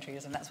have a lemon tree,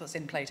 and that's what's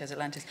in Plato's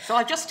Atlantis. So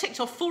I've just ticked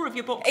off 4 of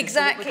your boxes.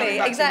 Exactly.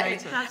 And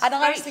That's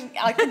I was thinking,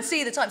 I can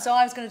see the time. So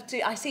I was going to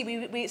do. I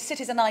see. We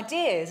Cities and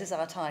Ideas is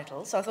our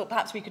title. So I thought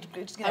perhaps we could.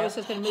 I was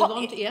just going to move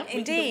on to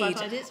indeed.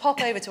 Hop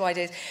over to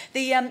ideas.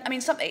 I mean,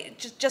 something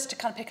just to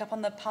kind of pick up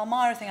on the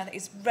Palmyra thing. I think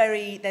is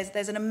very.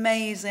 There's an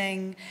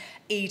amazing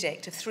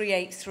edict of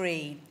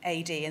 383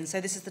 AD, and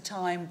so this is the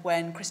time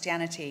when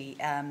Christianity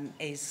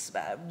is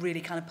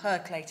really kind of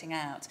percolating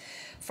out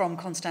from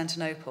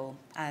Constantinople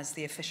as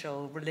the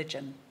official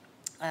religion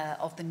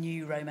of the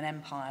new Roman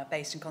Empire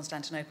based in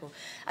Constantinople.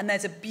 And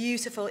there's a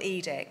beautiful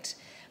edict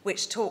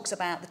which talks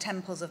about the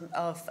temples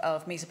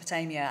of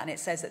Mesopotamia, and it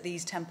says that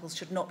these temples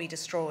should not be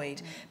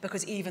destroyed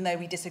because even though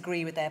we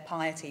disagree with their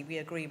piety, we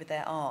agree with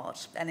their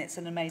art. And it's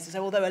an amazing...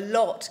 So although a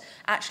lot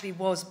actually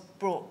was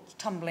brought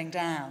tumbling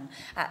down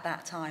at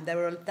that time,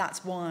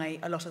 that's why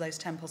a lot of those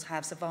temples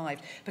have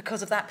survived,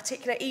 because of that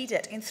particular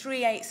edict in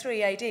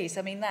 383 AD. So,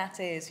 I mean, that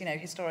is,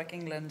 historic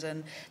England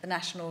and the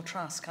National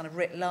Trust kind of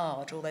writ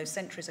large all those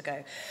centuries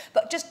ago.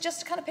 But just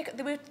to kind of pick up,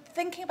 we were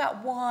thinking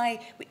about why,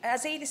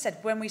 as Edith said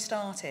when we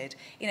started,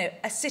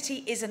 a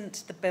city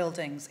isn't the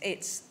buildings,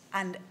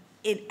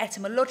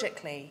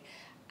 etymologically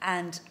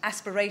and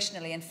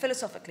aspirationally and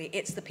philosophically,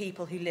 it's the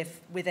people who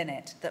live within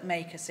it that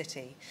make a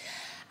city.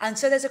 And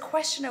so there's a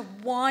question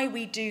of why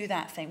we do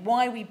that thing,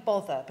 why we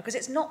bother, because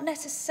it's not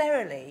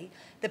necessarily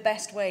the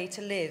best way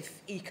to live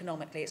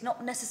economically. It's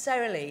not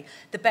necessarily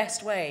the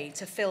best way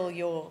to fill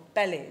your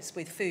bellies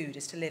with food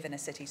is to live in a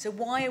city. So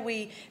why are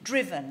we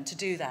driven to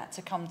do that,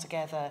 to come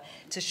together,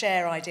 to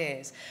share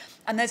ideas?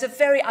 And there's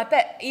I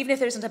bet, even if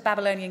there isn't a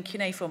Babylonian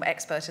cuneiform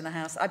expert in the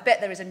house, I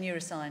bet there is a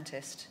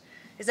neuroscientist.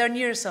 Is there a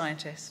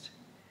neuroscientist?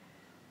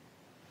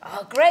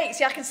 Oh, great.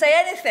 See, I can say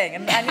anything,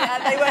 and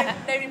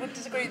nobody would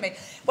disagree with me.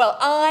 Well,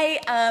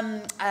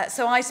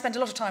 so I spend a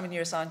lot of time with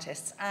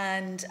neuroscientists,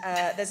 and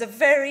there's a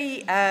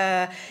very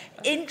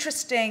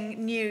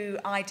interesting new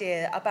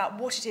idea about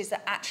what it is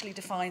that actually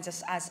defines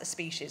us as a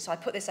species. So I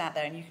put this out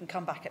there, and you can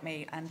come back at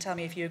me and tell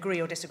me if you agree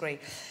or disagree.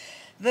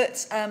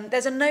 that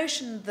there's a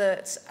notion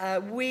that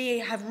we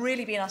have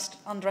really been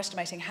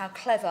underestimating how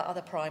clever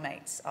other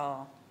primates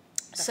are.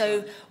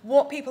 So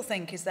what people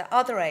think is that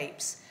other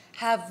apes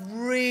have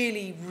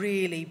really,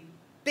 really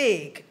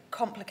big,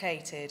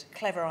 complicated,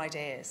 clever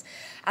ideas.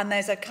 And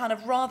there's a kind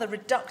of rather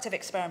reductive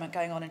experiment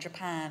going on in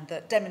Japan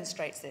that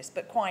demonstrates this,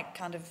 but quite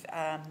kind of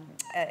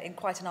in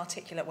quite an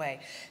articulate way.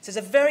 So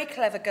there's a very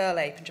clever girl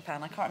ape in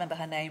Japan. I can't remember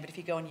her name, but if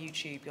you go on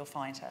YouTube, you'll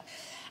find her.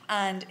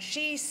 And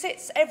she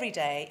sits every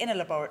day in a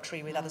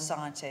laboratory with other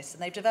scientists,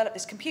 and they've developed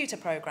this computer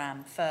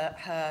program for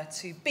her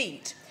to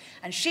beat.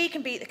 And she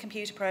can beat the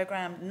computer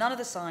program, none of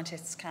the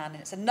scientists can,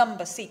 and it's a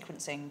number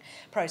sequencing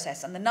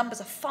process, and the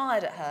numbers are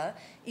fired at her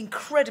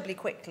incredibly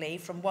quickly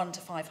from 1 to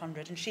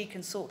 500, and she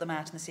can sort them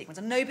out in the sequence.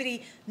 And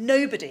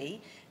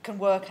nobody can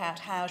work out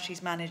how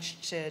she's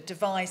managed to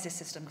devise this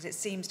system, because it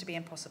seems to be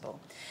impossible.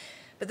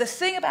 But the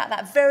thing about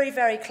that very,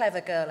 very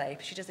clever girl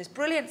ape, she does this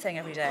brilliant thing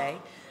every day,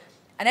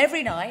 and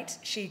every night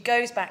she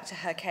goes back to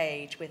her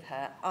cage with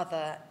her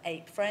other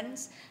ape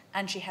friends,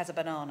 and she has a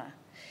banana.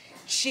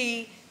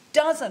 She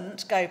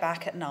doesn't go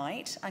back at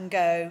night and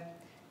go,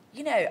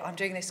 you know, I'm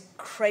doing this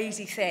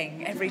crazy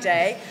thing every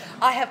day.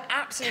 I have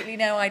absolutely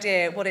no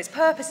idea what its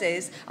purpose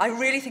is. I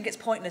really think it's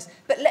pointless.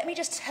 But let me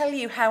just tell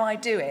you how I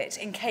do it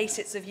in case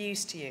it's of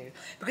use to you.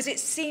 Because it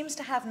seems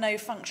to have no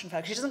function for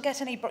her. She doesn't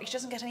get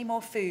any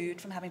more food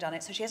from having done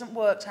it, so she hasn't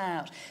worked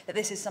out that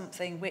this is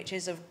something which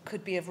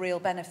could be of real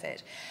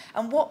benefit.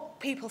 And what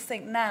people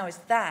think now is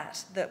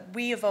that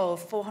we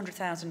evolved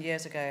 400,000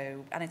 years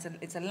ago, and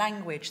it's a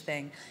language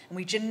thing, and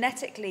we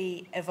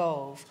genetically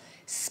evolve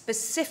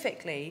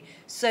specifically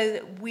so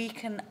that we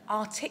can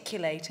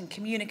articulate and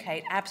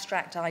communicate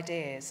abstract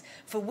ideas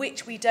for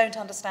which we don't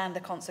understand the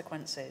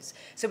consequences.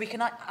 So we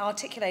can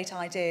articulate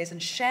ideas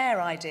and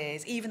share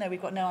ideas even though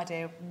we've got no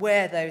idea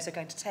where those are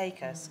going to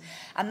take us.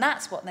 And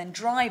that's what then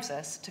drives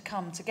us to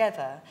come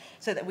together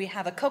so that we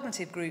have a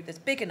cognitive group that's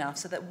big enough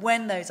so that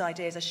when those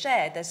ideas are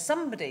shared, there's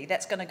somebody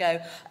that's going to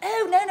go,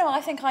 oh, no, I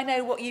think I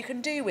know what you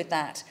can do with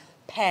that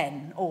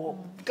pen or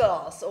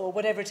glass or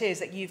whatever it is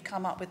that you've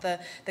come up with the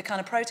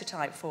kind of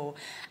prototype for.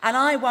 And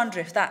I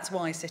wonder if that's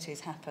why cities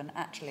happen,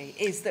 actually,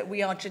 is that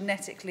we are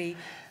genetically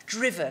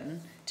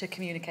driven to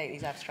communicate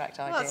these abstract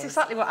ideas. Well, that's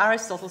exactly what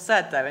Aristotle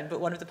said, though, in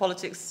Book 1 of the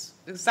Politics,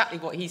 exactly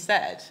what he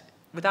said,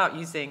 without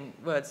using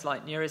words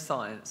like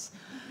neuroscience,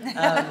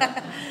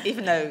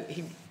 even though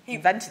he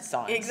invented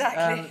science.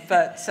 Exactly.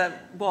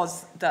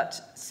 Was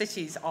that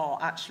cities are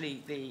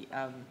actually the...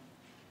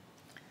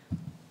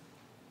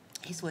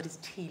 his word is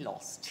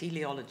telos,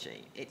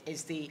 teleology. It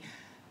is the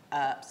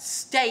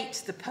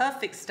state, the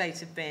perfect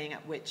state of being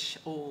at which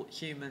all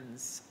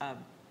humans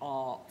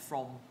are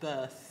from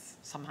birth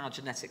somehow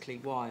genetically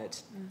wired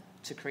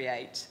to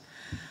create.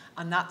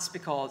 And that's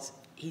because,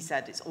 he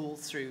said, it's all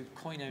through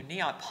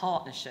koinonia,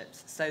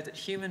 partnerships, so that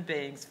human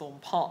beings form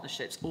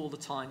partnerships all the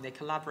time. They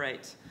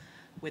collaborate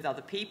with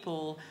other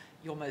people.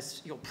 Your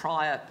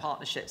prior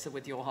partnerships are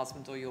with your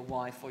husband or your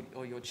wife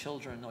or your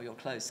children or your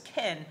close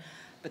kin.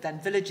 But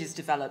then villages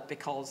develop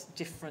because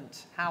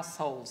different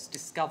households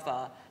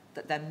discover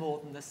that they're more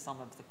than the sum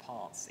of the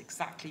parts,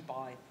 exactly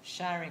by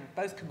sharing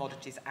both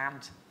commodities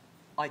and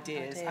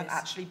ideas and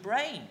actually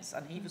brains.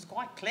 And he was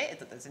quite clear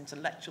that there's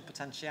intellectual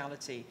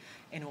potentiality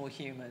in all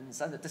humans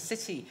and that the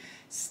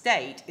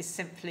city-state is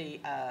simply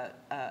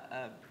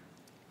an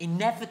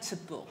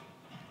inevitable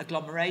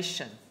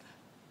agglomeration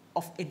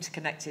of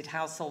interconnected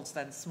households,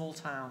 then small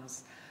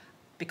towns,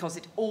 because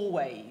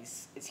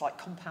it's like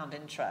compound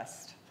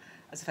interest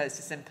as opposed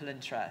to simple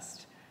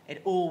interest.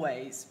 It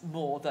always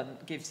more than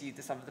gives you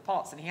the sum of the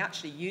parts. And he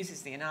actually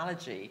uses the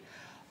analogy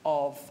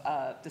of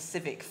the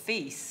civic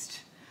feast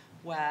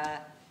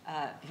where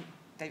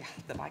they're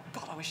like,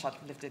 God, I wish I'd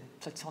lived in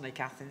Platonic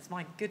Athens,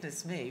 my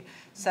goodness me.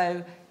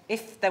 So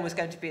if there was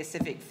going to be a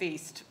civic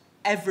feast,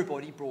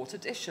 everybody brought a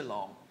dish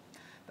along.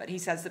 But he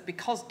says that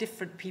because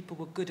different people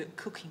were good at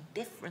cooking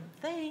different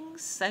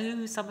things,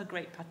 so some are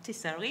great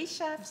patisserie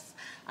chefs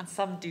and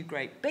some do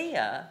great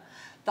beer,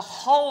 the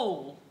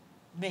whole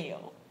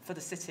meal for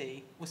the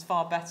city was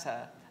far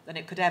better than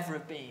it could ever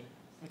have been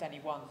with any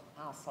one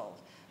household.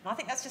 And I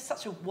think that's just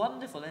such a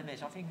wonderful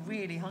image. I'm feeling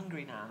really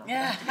hungry now.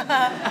 Yeah.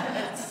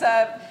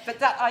 But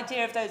that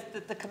idea of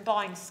the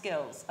combined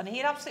skills, and he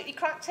had absolutely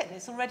cracked it, and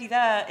it's already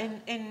there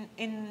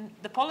in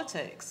the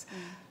politics.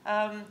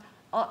 I'm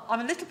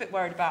a little bit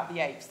worried about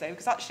the apes, though,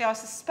 because actually I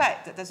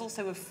suspect that there's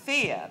also a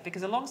fear,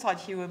 because alongside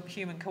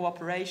human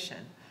cooperation,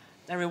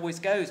 there always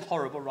goes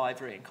horrible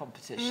rivalry and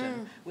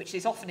competition, which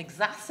is often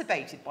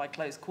exacerbated by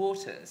close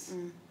quarters,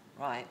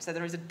 right? So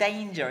there is a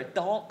danger, a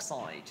dark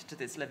side to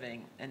this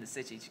living in the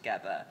city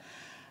together.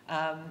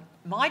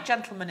 My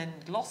gentleman in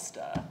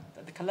Gloucester,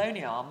 the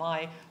Colonia,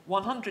 my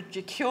 100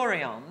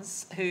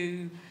 Jecurions,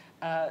 who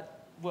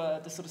were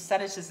the sort of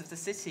senators of the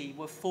city,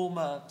 were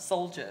former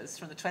soldiers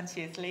from the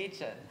 20th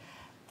Legion.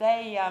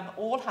 They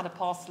all had a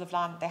parcel of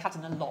land. They had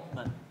an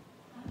allotment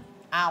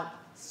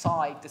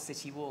outside the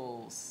city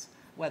walls,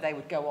 where they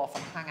would go off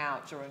and hang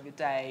out during the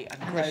day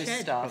and grow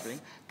stuff.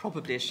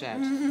 Probably a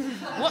shed.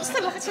 What's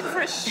the Latin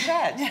for a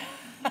shed?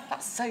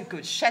 That's so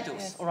good.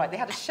 Schedules. Yes. All right, they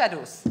had a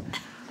schedules.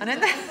 And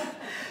then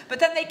but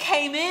then they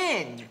came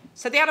in.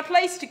 So they had a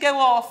place to go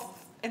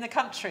off in the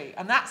country.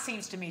 And that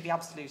seems to me the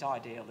absolute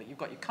ideal, that you've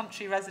got your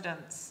country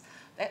residents.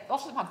 They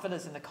often have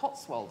villas in the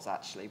Cotswolds,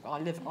 actually. I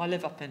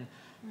live up in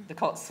the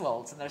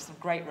Cotswolds, and there's some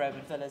great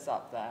Roman villas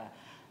up there.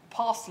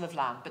 Parcel of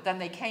land, but then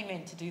they came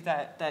in to do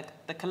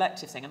the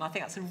collective thing, and I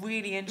think that's a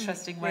really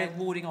interesting way of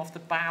warding off the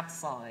bad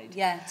side.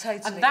 Yeah,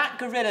 totally. And that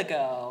guerrilla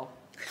girl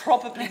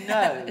probably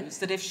knows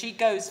that if she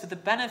goes for the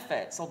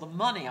benefits or the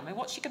money, I mean,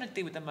 what's she going to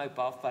do with the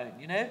mobile phone,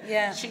 you know?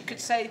 Yeah. She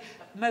could say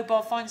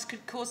mobile phones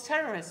could cause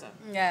terrorism.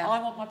 Yeah.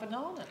 I want my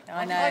banana.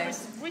 I know. I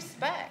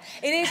respect.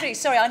 It is really,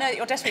 sorry, I know that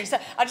you're desperate. So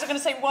I'm just going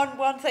to say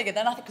one thing, and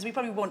then I think, because we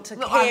probably want to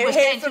Well,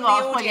 hear from the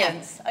well,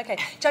 audience. Yeah. Okay,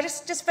 so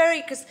just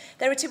very, because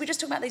there are two, we just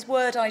talked about these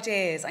word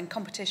ideas and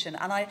competition,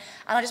 and I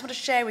just want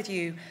to share with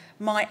you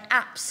my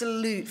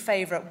absolute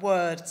favourite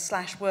word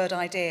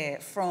idea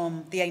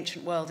from the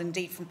ancient world,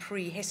 indeed from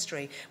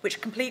prehistory, which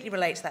completely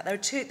relates to that.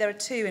 There are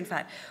two, in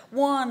fact.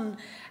 One,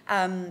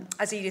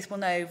 as Edith will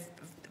know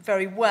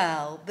very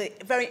well, the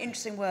very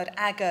interesting word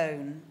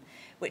agone,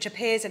 which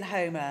appears in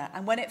Homer.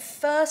 And when it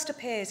first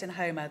appears in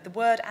Homer, the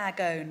word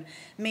agone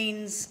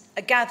means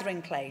a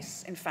gathering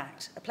place, in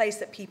fact, a place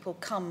that people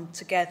come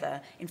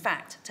together, in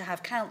fact, to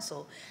have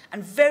counsel.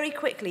 And very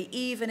quickly,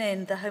 even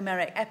in the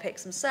Homeric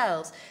epics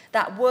themselves,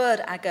 that word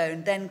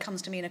agone then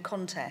comes to mean a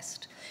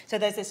contest. So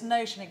there's this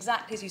notion,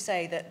 exactly as you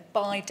say, that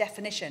by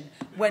definition,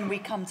 when we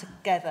come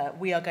together,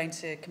 we are going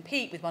to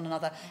compete with one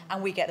another,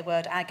 and we get the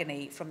word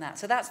agony from that.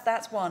 So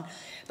that's one.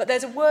 But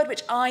there's a word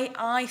which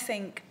I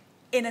think,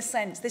 in a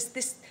sense, this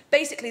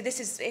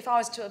is, if I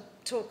was to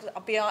talk,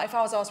 if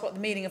I was asked what the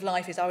meaning of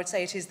life is, I would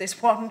say it is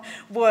this one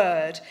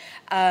word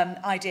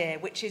idea,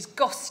 which is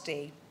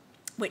gosti,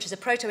 which is a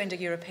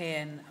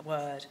Proto-Indo-European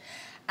word.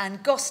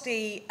 And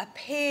gosti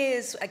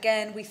appears,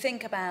 again, we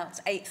think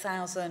about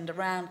 8,000,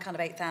 around kind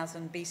of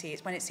 8,000 BC.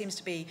 It's when it seems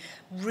to be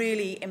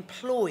really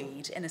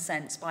employed, in a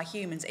sense, by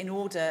humans in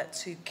order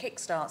to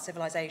kickstart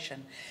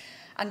civilization.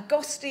 And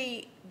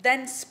gosti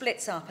then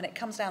splits up, and it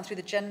comes down through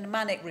the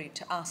Germanic root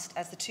to us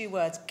as the two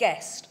words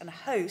guest and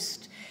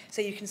host.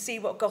 So you can see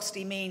what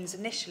gosti means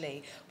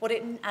initially,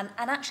 and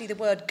actually the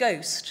word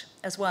ghost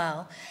as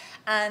well.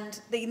 And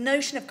the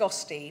notion of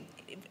gosti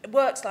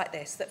works like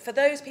this, that for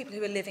those people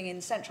who are living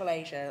in Central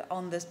Asia,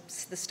 on the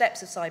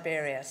steppes of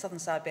Siberia, southern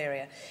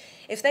Siberia,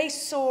 if they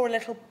saw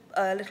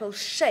a little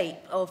shape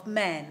of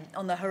men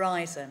on the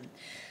horizon,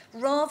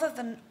 rather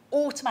than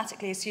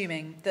automatically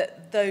assuming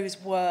that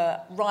those were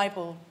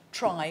rival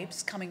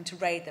tribes coming to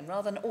raid them,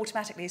 rather than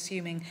automatically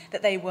assuming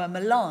that they were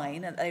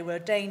malign and they were a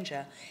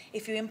danger,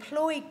 if you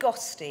employ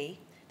gosti,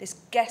 this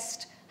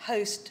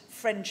guest-host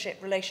friendship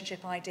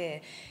relationship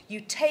idea, you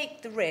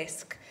take the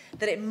risk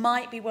that it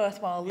might be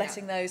worthwhile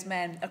letting those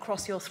men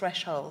across your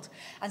threshold.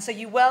 And so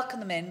you welcome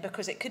them in,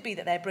 because it could be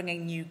that they're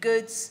bringing new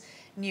goods,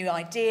 new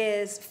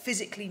ideas,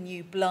 physically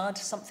new blood,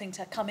 something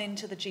to come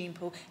into the gene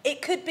pool.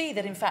 It could be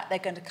that, in fact, they're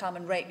going to come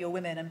and rape your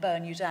women and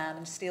burn you down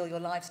and steal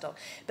your livestock.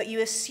 But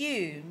you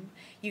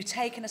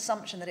take an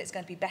assumption that it's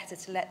going to be better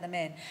to let them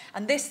in.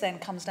 And this then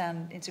comes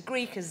down into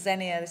Greek as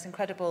xenia, this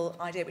incredible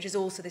idea, which is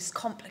also this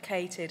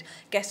complicated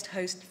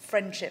guest-host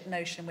friendship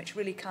notion, which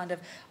really kind of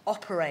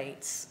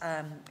operates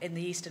in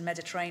the Eastern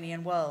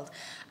Mediterranean world.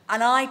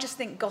 And I just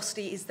think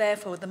gosti is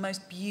therefore the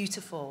most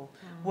beautiful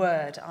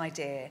word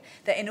idea,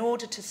 that in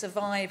order to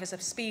survive as a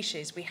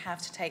species, we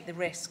have to take the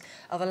risk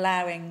of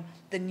allowing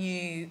the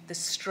new, the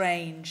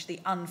strange, the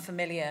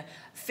unfamiliar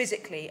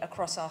physically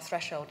across our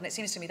threshold. And it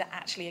seems to me that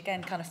actually,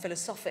 again, kind of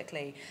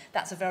philosophically,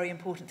 that's a very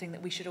important thing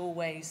that we should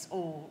always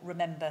all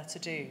remember to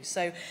do.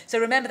 So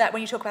remember that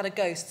when you talk about a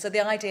ghost. So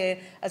the idea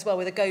as well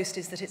with a ghost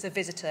is that it's a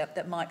visitor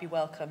that might be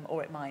welcome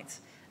or it might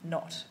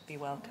not be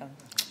welcome.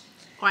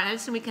 Right, now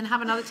listen, we can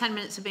have another 10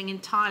 minutes of being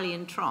entirely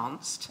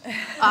entranced,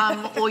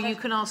 or you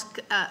can ask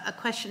a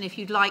question if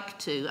you'd like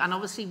to. And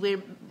obviously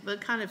we're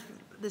kind of,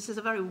 this is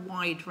a very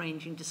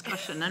wide-ranging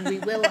discussion, and we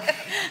will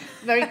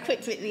very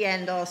quickly at the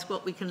end ask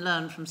what we can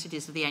learn from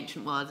cities of the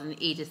ancient world,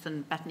 and Edith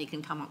and Bettany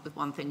can come up with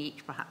one thing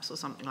each perhaps, or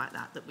something like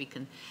that, that we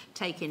can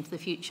take into the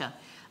future.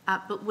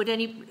 But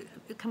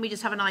can we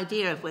just have an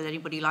idea of whether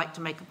anybody would like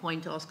to make a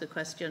point, ask a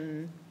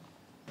question?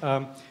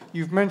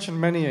 You've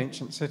mentioned many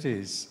ancient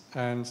cities,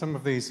 and some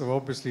of these are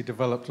obviously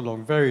developed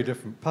along very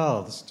different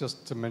paths,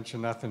 just to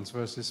mention Athens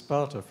versus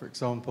Sparta, for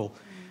example,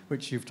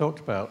 which you've talked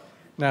about.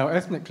 Now,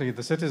 ethnically,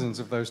 the citizens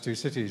of those two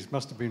cities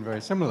must have been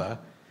very similar,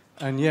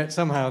 and yet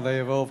somehow they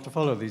evolved to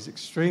follow these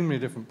extremely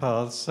different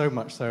paths, so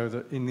much so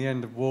that in the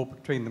end of war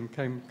between them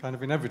came kind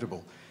of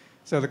inevitable.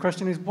 So the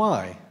question is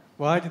why?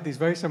 Why did these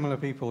very similar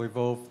people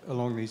evolve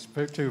along these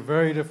two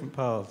very different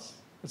paths,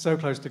 so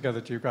close together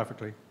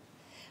geographically?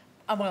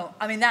 Well,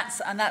 I mean,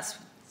 that's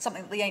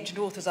something that the ancient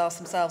authors ask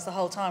themselves the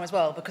whole time as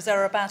well, because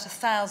there are about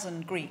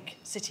 1,000 Greek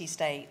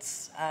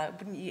city-states.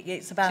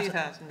 It's about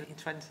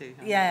 2020.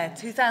 Yeah,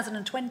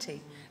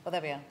 2020. Well,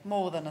 there we are.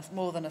 More than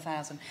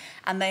 1,000,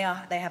 and they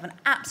have an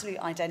absolute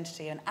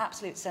identity, an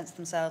absolute sense of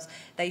themselves.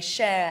 They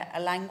share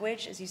a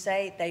language, as you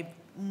say.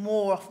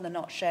 more often than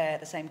not share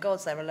the same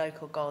gods. There are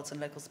local gods and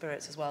local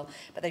spirits as well,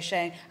 but they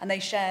share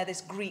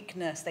this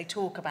Greekness. They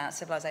talk about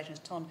civilization as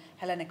ton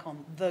Hellenikon,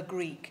 the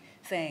Greek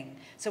thing.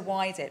 So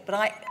why is it? But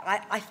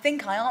I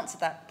think I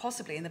answered that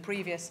possibly in the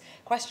previous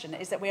question,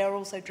 is that we are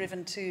also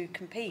driven to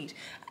compete.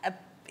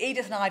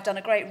 Edith and I have done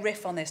a great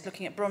riff on this,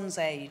 looking at Bronze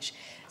Age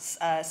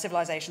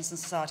civilizations and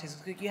societies.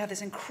 You have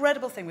this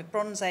incredible thing with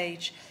Bronze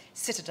Age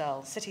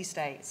citadels,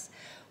 city-states,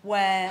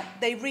 where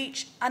they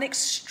reach an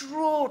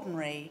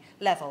extraordinary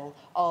level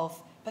of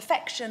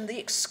perfection, the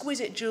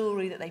exquisite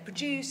jewellery that they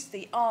produce,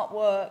 the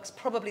artworks,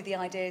 probably the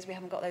ideas. We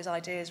haven't got those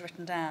ideas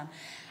written down.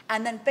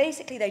 And then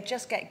basically they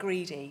just get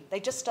greedy. They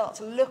just start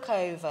to look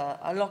over,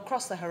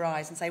 across the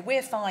horizon, and say,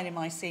 we're fine in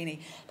Mycenae,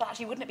 but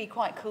actually wouldn't it be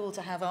quite cool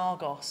to have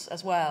Argos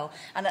as well?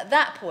 And at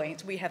that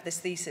point, we have this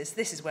thesis.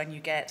 This is when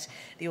you get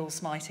the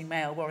all-smiting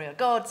male warrior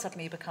god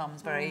suddenly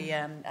becomes very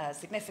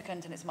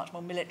significant, and it's a much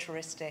more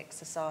militaristic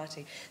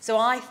society. So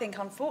I think,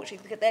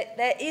 unfortunately,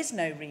 there is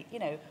no,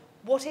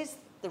 what is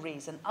the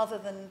reason other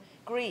than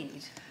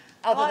greed?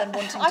 Other than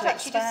wanting to expand? I'd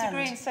actually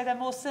disagree and say they're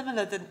more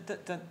similar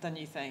than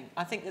you think.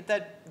 I think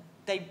that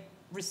they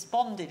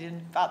responded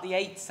in about the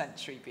 8th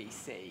century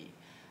BC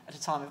at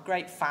a time of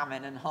great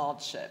famine and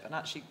hardship, and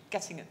actually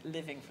getting at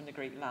living from the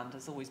Greek land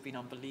has always been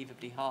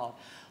unbelievably hard.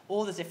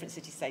 All the different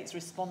city-states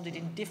responded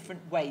in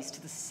different ways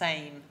to the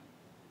same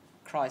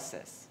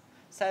crisis.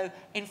 So,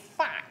 in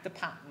fact, the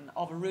pattern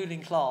of a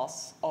ruling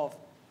class of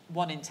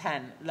 1 in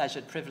 10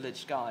 leisured,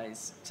 privileged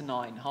guys to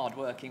 9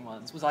 hard-working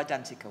ones was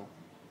identical.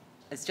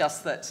 It's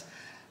just that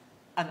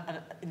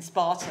in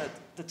Sparta,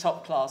 the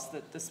top class,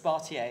 the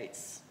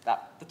Spartiates,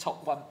 the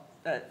top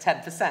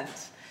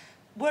 10%,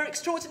 were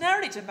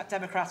extraordinarily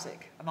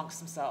democratic amongst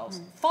themselves,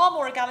 far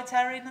more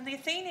egalitarian than the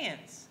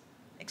Athenians,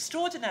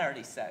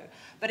 extraordinarily so.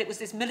 But it was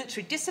this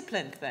military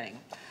discipline thing,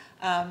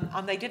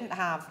 and they didn't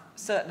have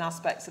certain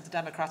aspects of the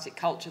democratic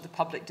culture, the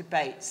public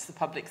debates, the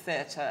public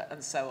theatre,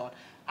 and so on.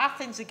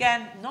 Athens,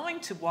 again,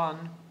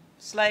 9-1,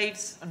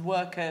 slaves and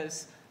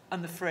workers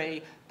and the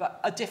free, but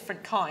a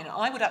different kind.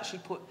 I would actually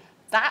put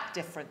that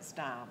difference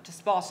down to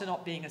Sparta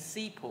not being a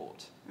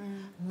seaport.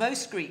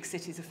 Most Greek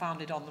cities are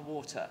founded on the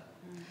water,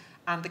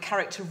 and the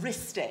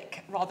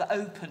characteristic, rather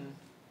open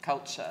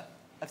culture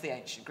of the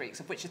ancient Greeks,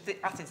 of which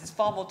Athens is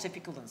far more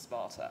typical than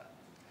Sparta,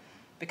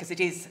 because it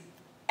is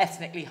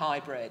ethnically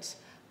hybrid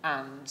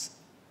and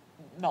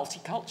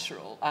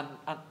multicultural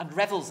and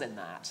revels in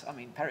that. I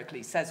mean,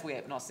 Pericles says we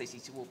open our city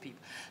to all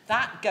people.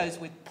 That goes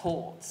with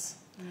ports.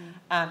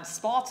 And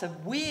Sparta,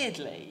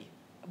 weirdly,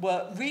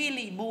 were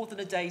really more than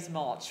a day's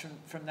march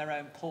from their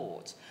own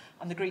port.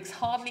 And the Greeks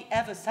hardly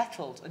ever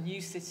settled a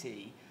new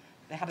city.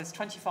 They had this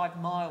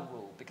 25-mile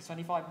rule, because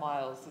 25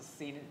 miles is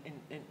seen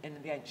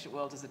in the ancient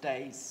world as a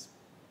day's.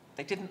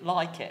 They didn't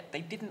like it.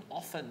 They didn't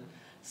often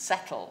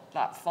settle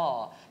that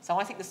far. So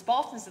I think the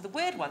Spartans are the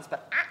weird ones,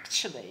 but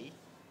actually,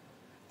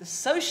 the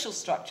social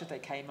structure they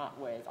came up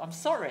with, I'm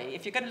sorry,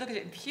 if you're going to look at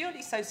it in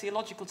purely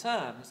sociological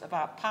terms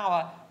about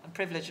power and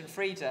privilege and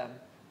freedom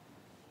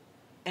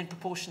in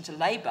proportion to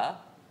labour,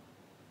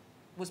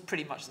 was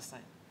pretty much the same.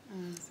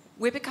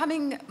 We're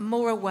becoming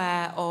more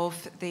aware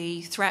of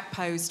the threat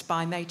posed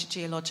by major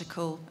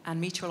geological and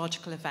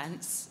meteorological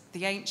events.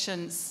 The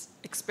ancients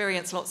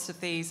experienced lots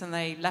of these, and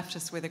they left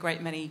us with a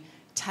great many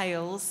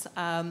tales.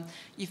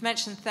 You've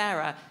mentioned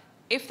Thera.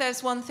 If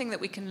there's one thing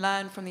that we can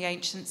learn from the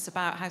ancients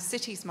about how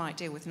cities might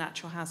deal with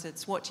natural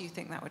hazards, what do you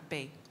think that would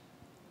be?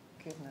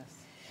 Goodness.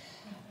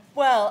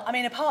 Well, I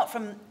mean, apart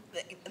from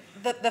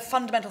the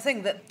fundamental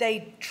thing that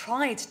they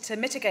tried to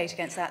mitigate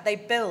against that, they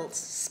built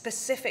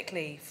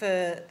specifically for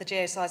the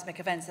geoseismic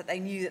events that they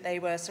knew that they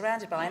were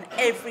surrounded by, and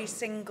every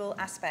single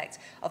aspect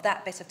of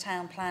that bit of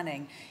town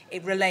planning,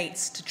 it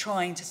relates to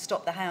trying to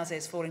stop the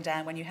houses falling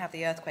down when you have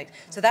the earthquake.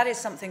 So that is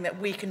something that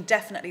we can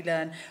definitely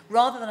learn,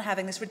 rather than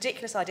having this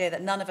ridiculous idea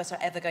that none of us are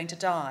ever going to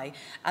die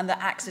and that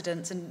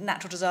accidents and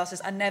natural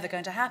disasters are never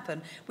going to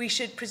happen. We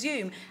should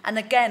presume, and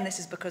again, this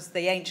is because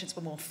the ancients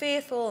were more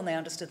fearful and they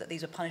understood that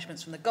these were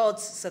punishments from the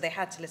gods, so they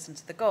had to listen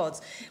to the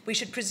gods. We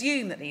should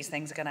presume that these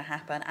things are going to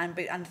happen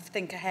and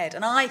think ahead.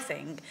 And I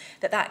think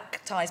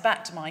that ties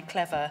back to my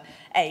clever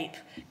ape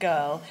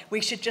girl.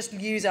 We should just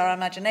use our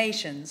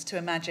imaginations to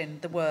imagine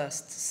the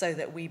worst so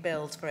that we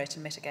build for it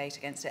and mitigate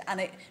against it. And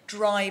it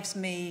drives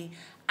me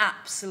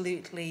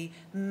absolutely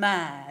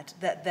mad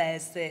that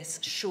there's this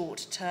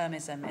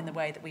short-termism in the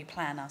way that we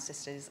plan our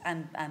cities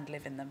and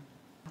live in them.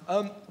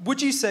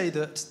 Would you say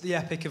that the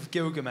Epic of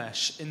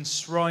Gilgamesh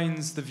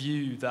enshrines the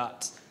view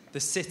that the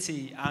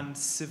city and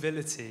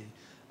civility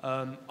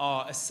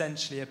are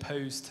essentially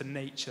opposed to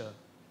nature?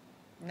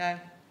 No.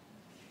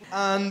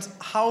 And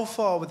how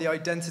far were the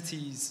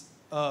identities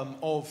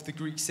of the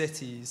Greek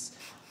cities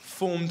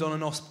formed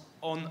on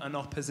an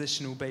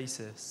oppositional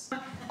basis?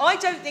 I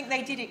don't think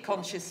they did it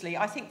consciously.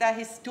 I think their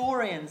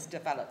historians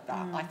developed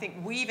that. I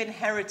think we've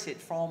inherited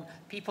from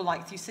people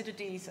like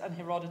Thucydides and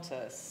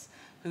Herodotus,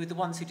 who are the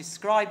ones who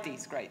described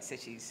these great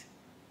cities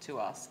to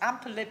us, and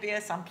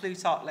Polybius and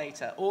Plutarch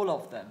later, all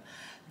of them.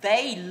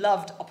 They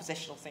loved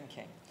oppositional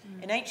thinking.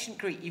 In ancient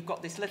Greek, you've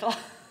got this little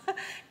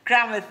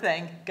grammar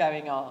thing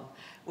going on,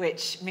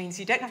 which means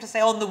you don't have to say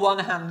on the one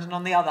hand and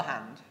on the other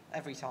hand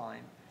every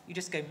time. You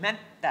just go men,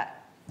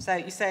 that. So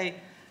you say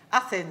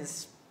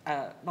Athens,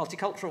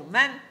 multicultural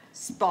men,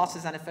 Sparta,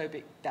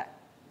 xenophobic, that,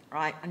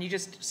 right? And you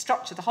just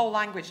structure the whole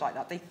language like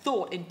that. They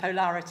thought in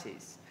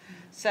polarities.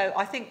 So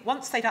I think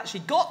once they'd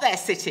actually got their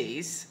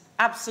cities,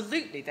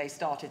 absolutely they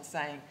started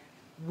saying,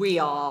 we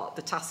are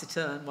the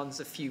taciturn ones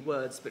of few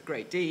words but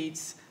great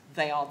deeds.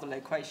 They are the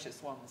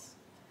loquacious ones.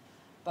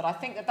 But I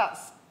think that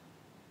that's,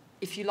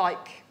 if you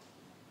like,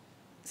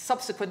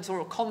 subsequent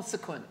or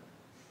consequent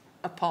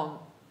upon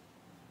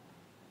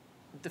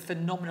the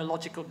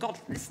phenomenological, God,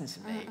 listen to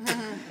me,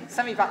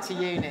 send me back to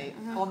uni,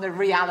 on the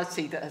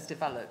reality that has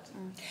developed.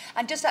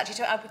 And just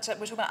actually, we're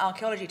talking about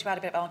archaeology, to add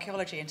a bit of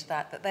archaeology into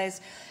that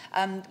there's,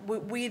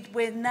 we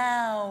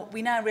now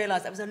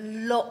realise there was a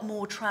lot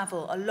more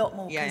travel, a lot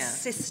more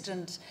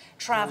consistent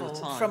travel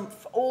from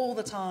all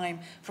the time,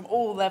 from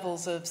all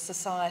levels of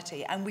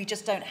society, and we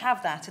just don't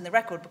have that in the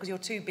record because you're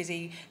too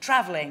busy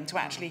travelling to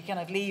actually kind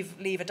of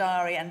leave a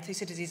diary, and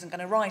Thucydides isn't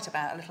going to write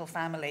about a little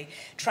family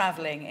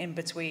travelling in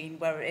between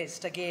where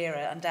it's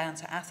Stagira and down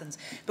to Athens.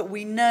 But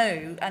we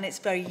know, and it's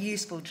very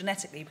useful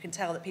genetically, we can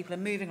tell that people are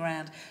moving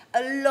around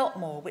a lot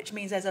more, which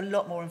means there's a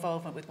lot more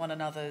involvement with one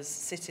another's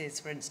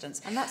cities, for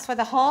instance. And that's where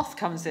the hearth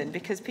comes in,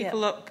 because people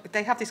look,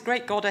 they have this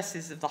great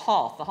goddesses of the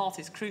hearth. The hearth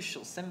is a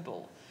crucial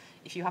symbol.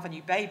 If you have a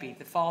new baby,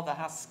 the father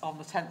has on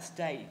the 10th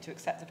day to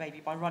accept the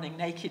baby by running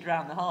naked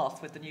round the hearth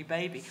with the new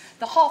baby.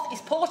 The hearth is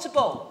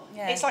portable.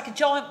 Yeah. It's like a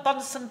giant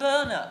Bunsen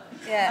burner.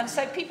 Yeah. And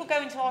so people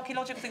go into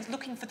archaeological things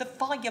looking for the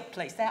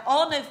fireplace. There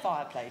are no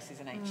fireplaces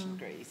in ancient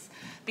Greece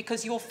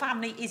because your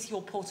family is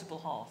your portable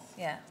hearth.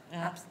 Yeah,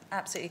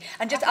 absolutely.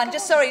 And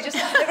just sorry, you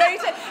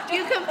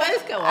can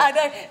both go on. I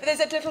know, but there's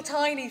a little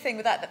tiny thing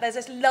with that there's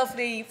this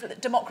lovely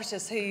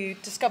Democritus who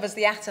discovers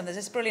the atom. There's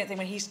this brilliant thing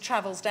when he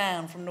travels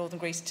down from northern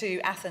Greece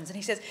to Athens, and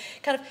he says,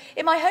 kind of,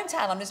 in my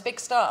hometown, I'm this big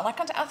star, and I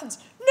come to Athens,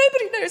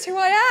 nobody knows who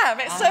I am.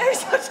 It's so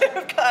sort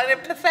of kind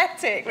of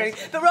pathetic, really,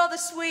 but rather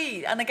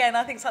sweet. And again,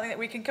 I think something that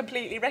we can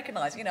completely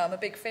recognise. You know, I'm a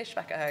big fish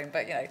back at home,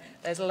 but, you know,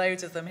 there's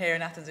loads of them here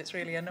in Athens. It's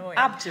really annoying.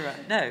 Abdera.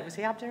 No, was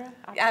he Abdera?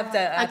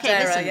 Abdera.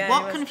 Okay, listen,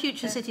 what can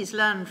future cities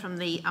learn from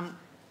the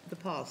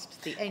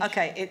past? The ancient...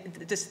 Okay,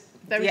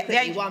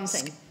 one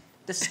thing.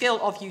 The skill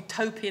of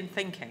utopian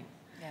thinking.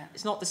 Yeah.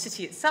 It's not the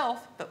city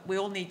itself, but we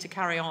all need to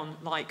carry on,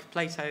 like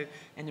Plato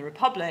in the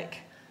Republic,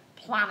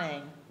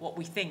 planning what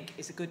we think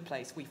is a good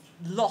place. We've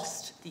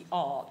lost the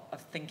art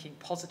of thinking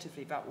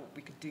positively about what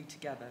we could do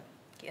together.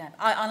 Yeah,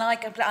 and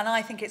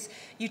I think it's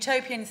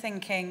utopian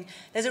thinking.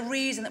 There's a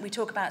reason that we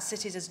talk about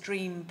cities as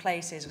dream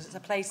places.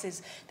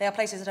 They are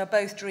places that are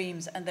both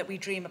dreams and that we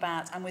dream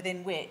about and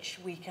within which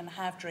we can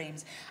have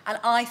dreams. And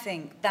I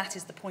think that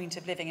is the point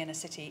of living in a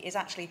city, is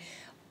actually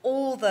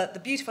all the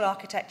beautiful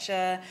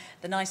architecture,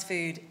 the nice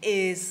food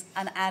is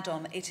an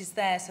add-on. It is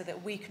there so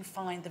that we can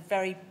find the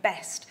very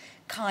best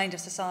kind of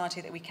society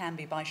that we can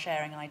be by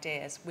sharing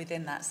ideas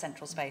within that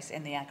central space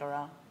in the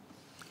agora.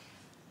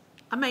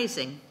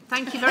 Amazing.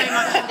 Thank you very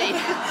much indeed.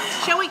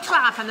 Shall we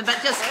clap? But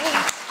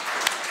just...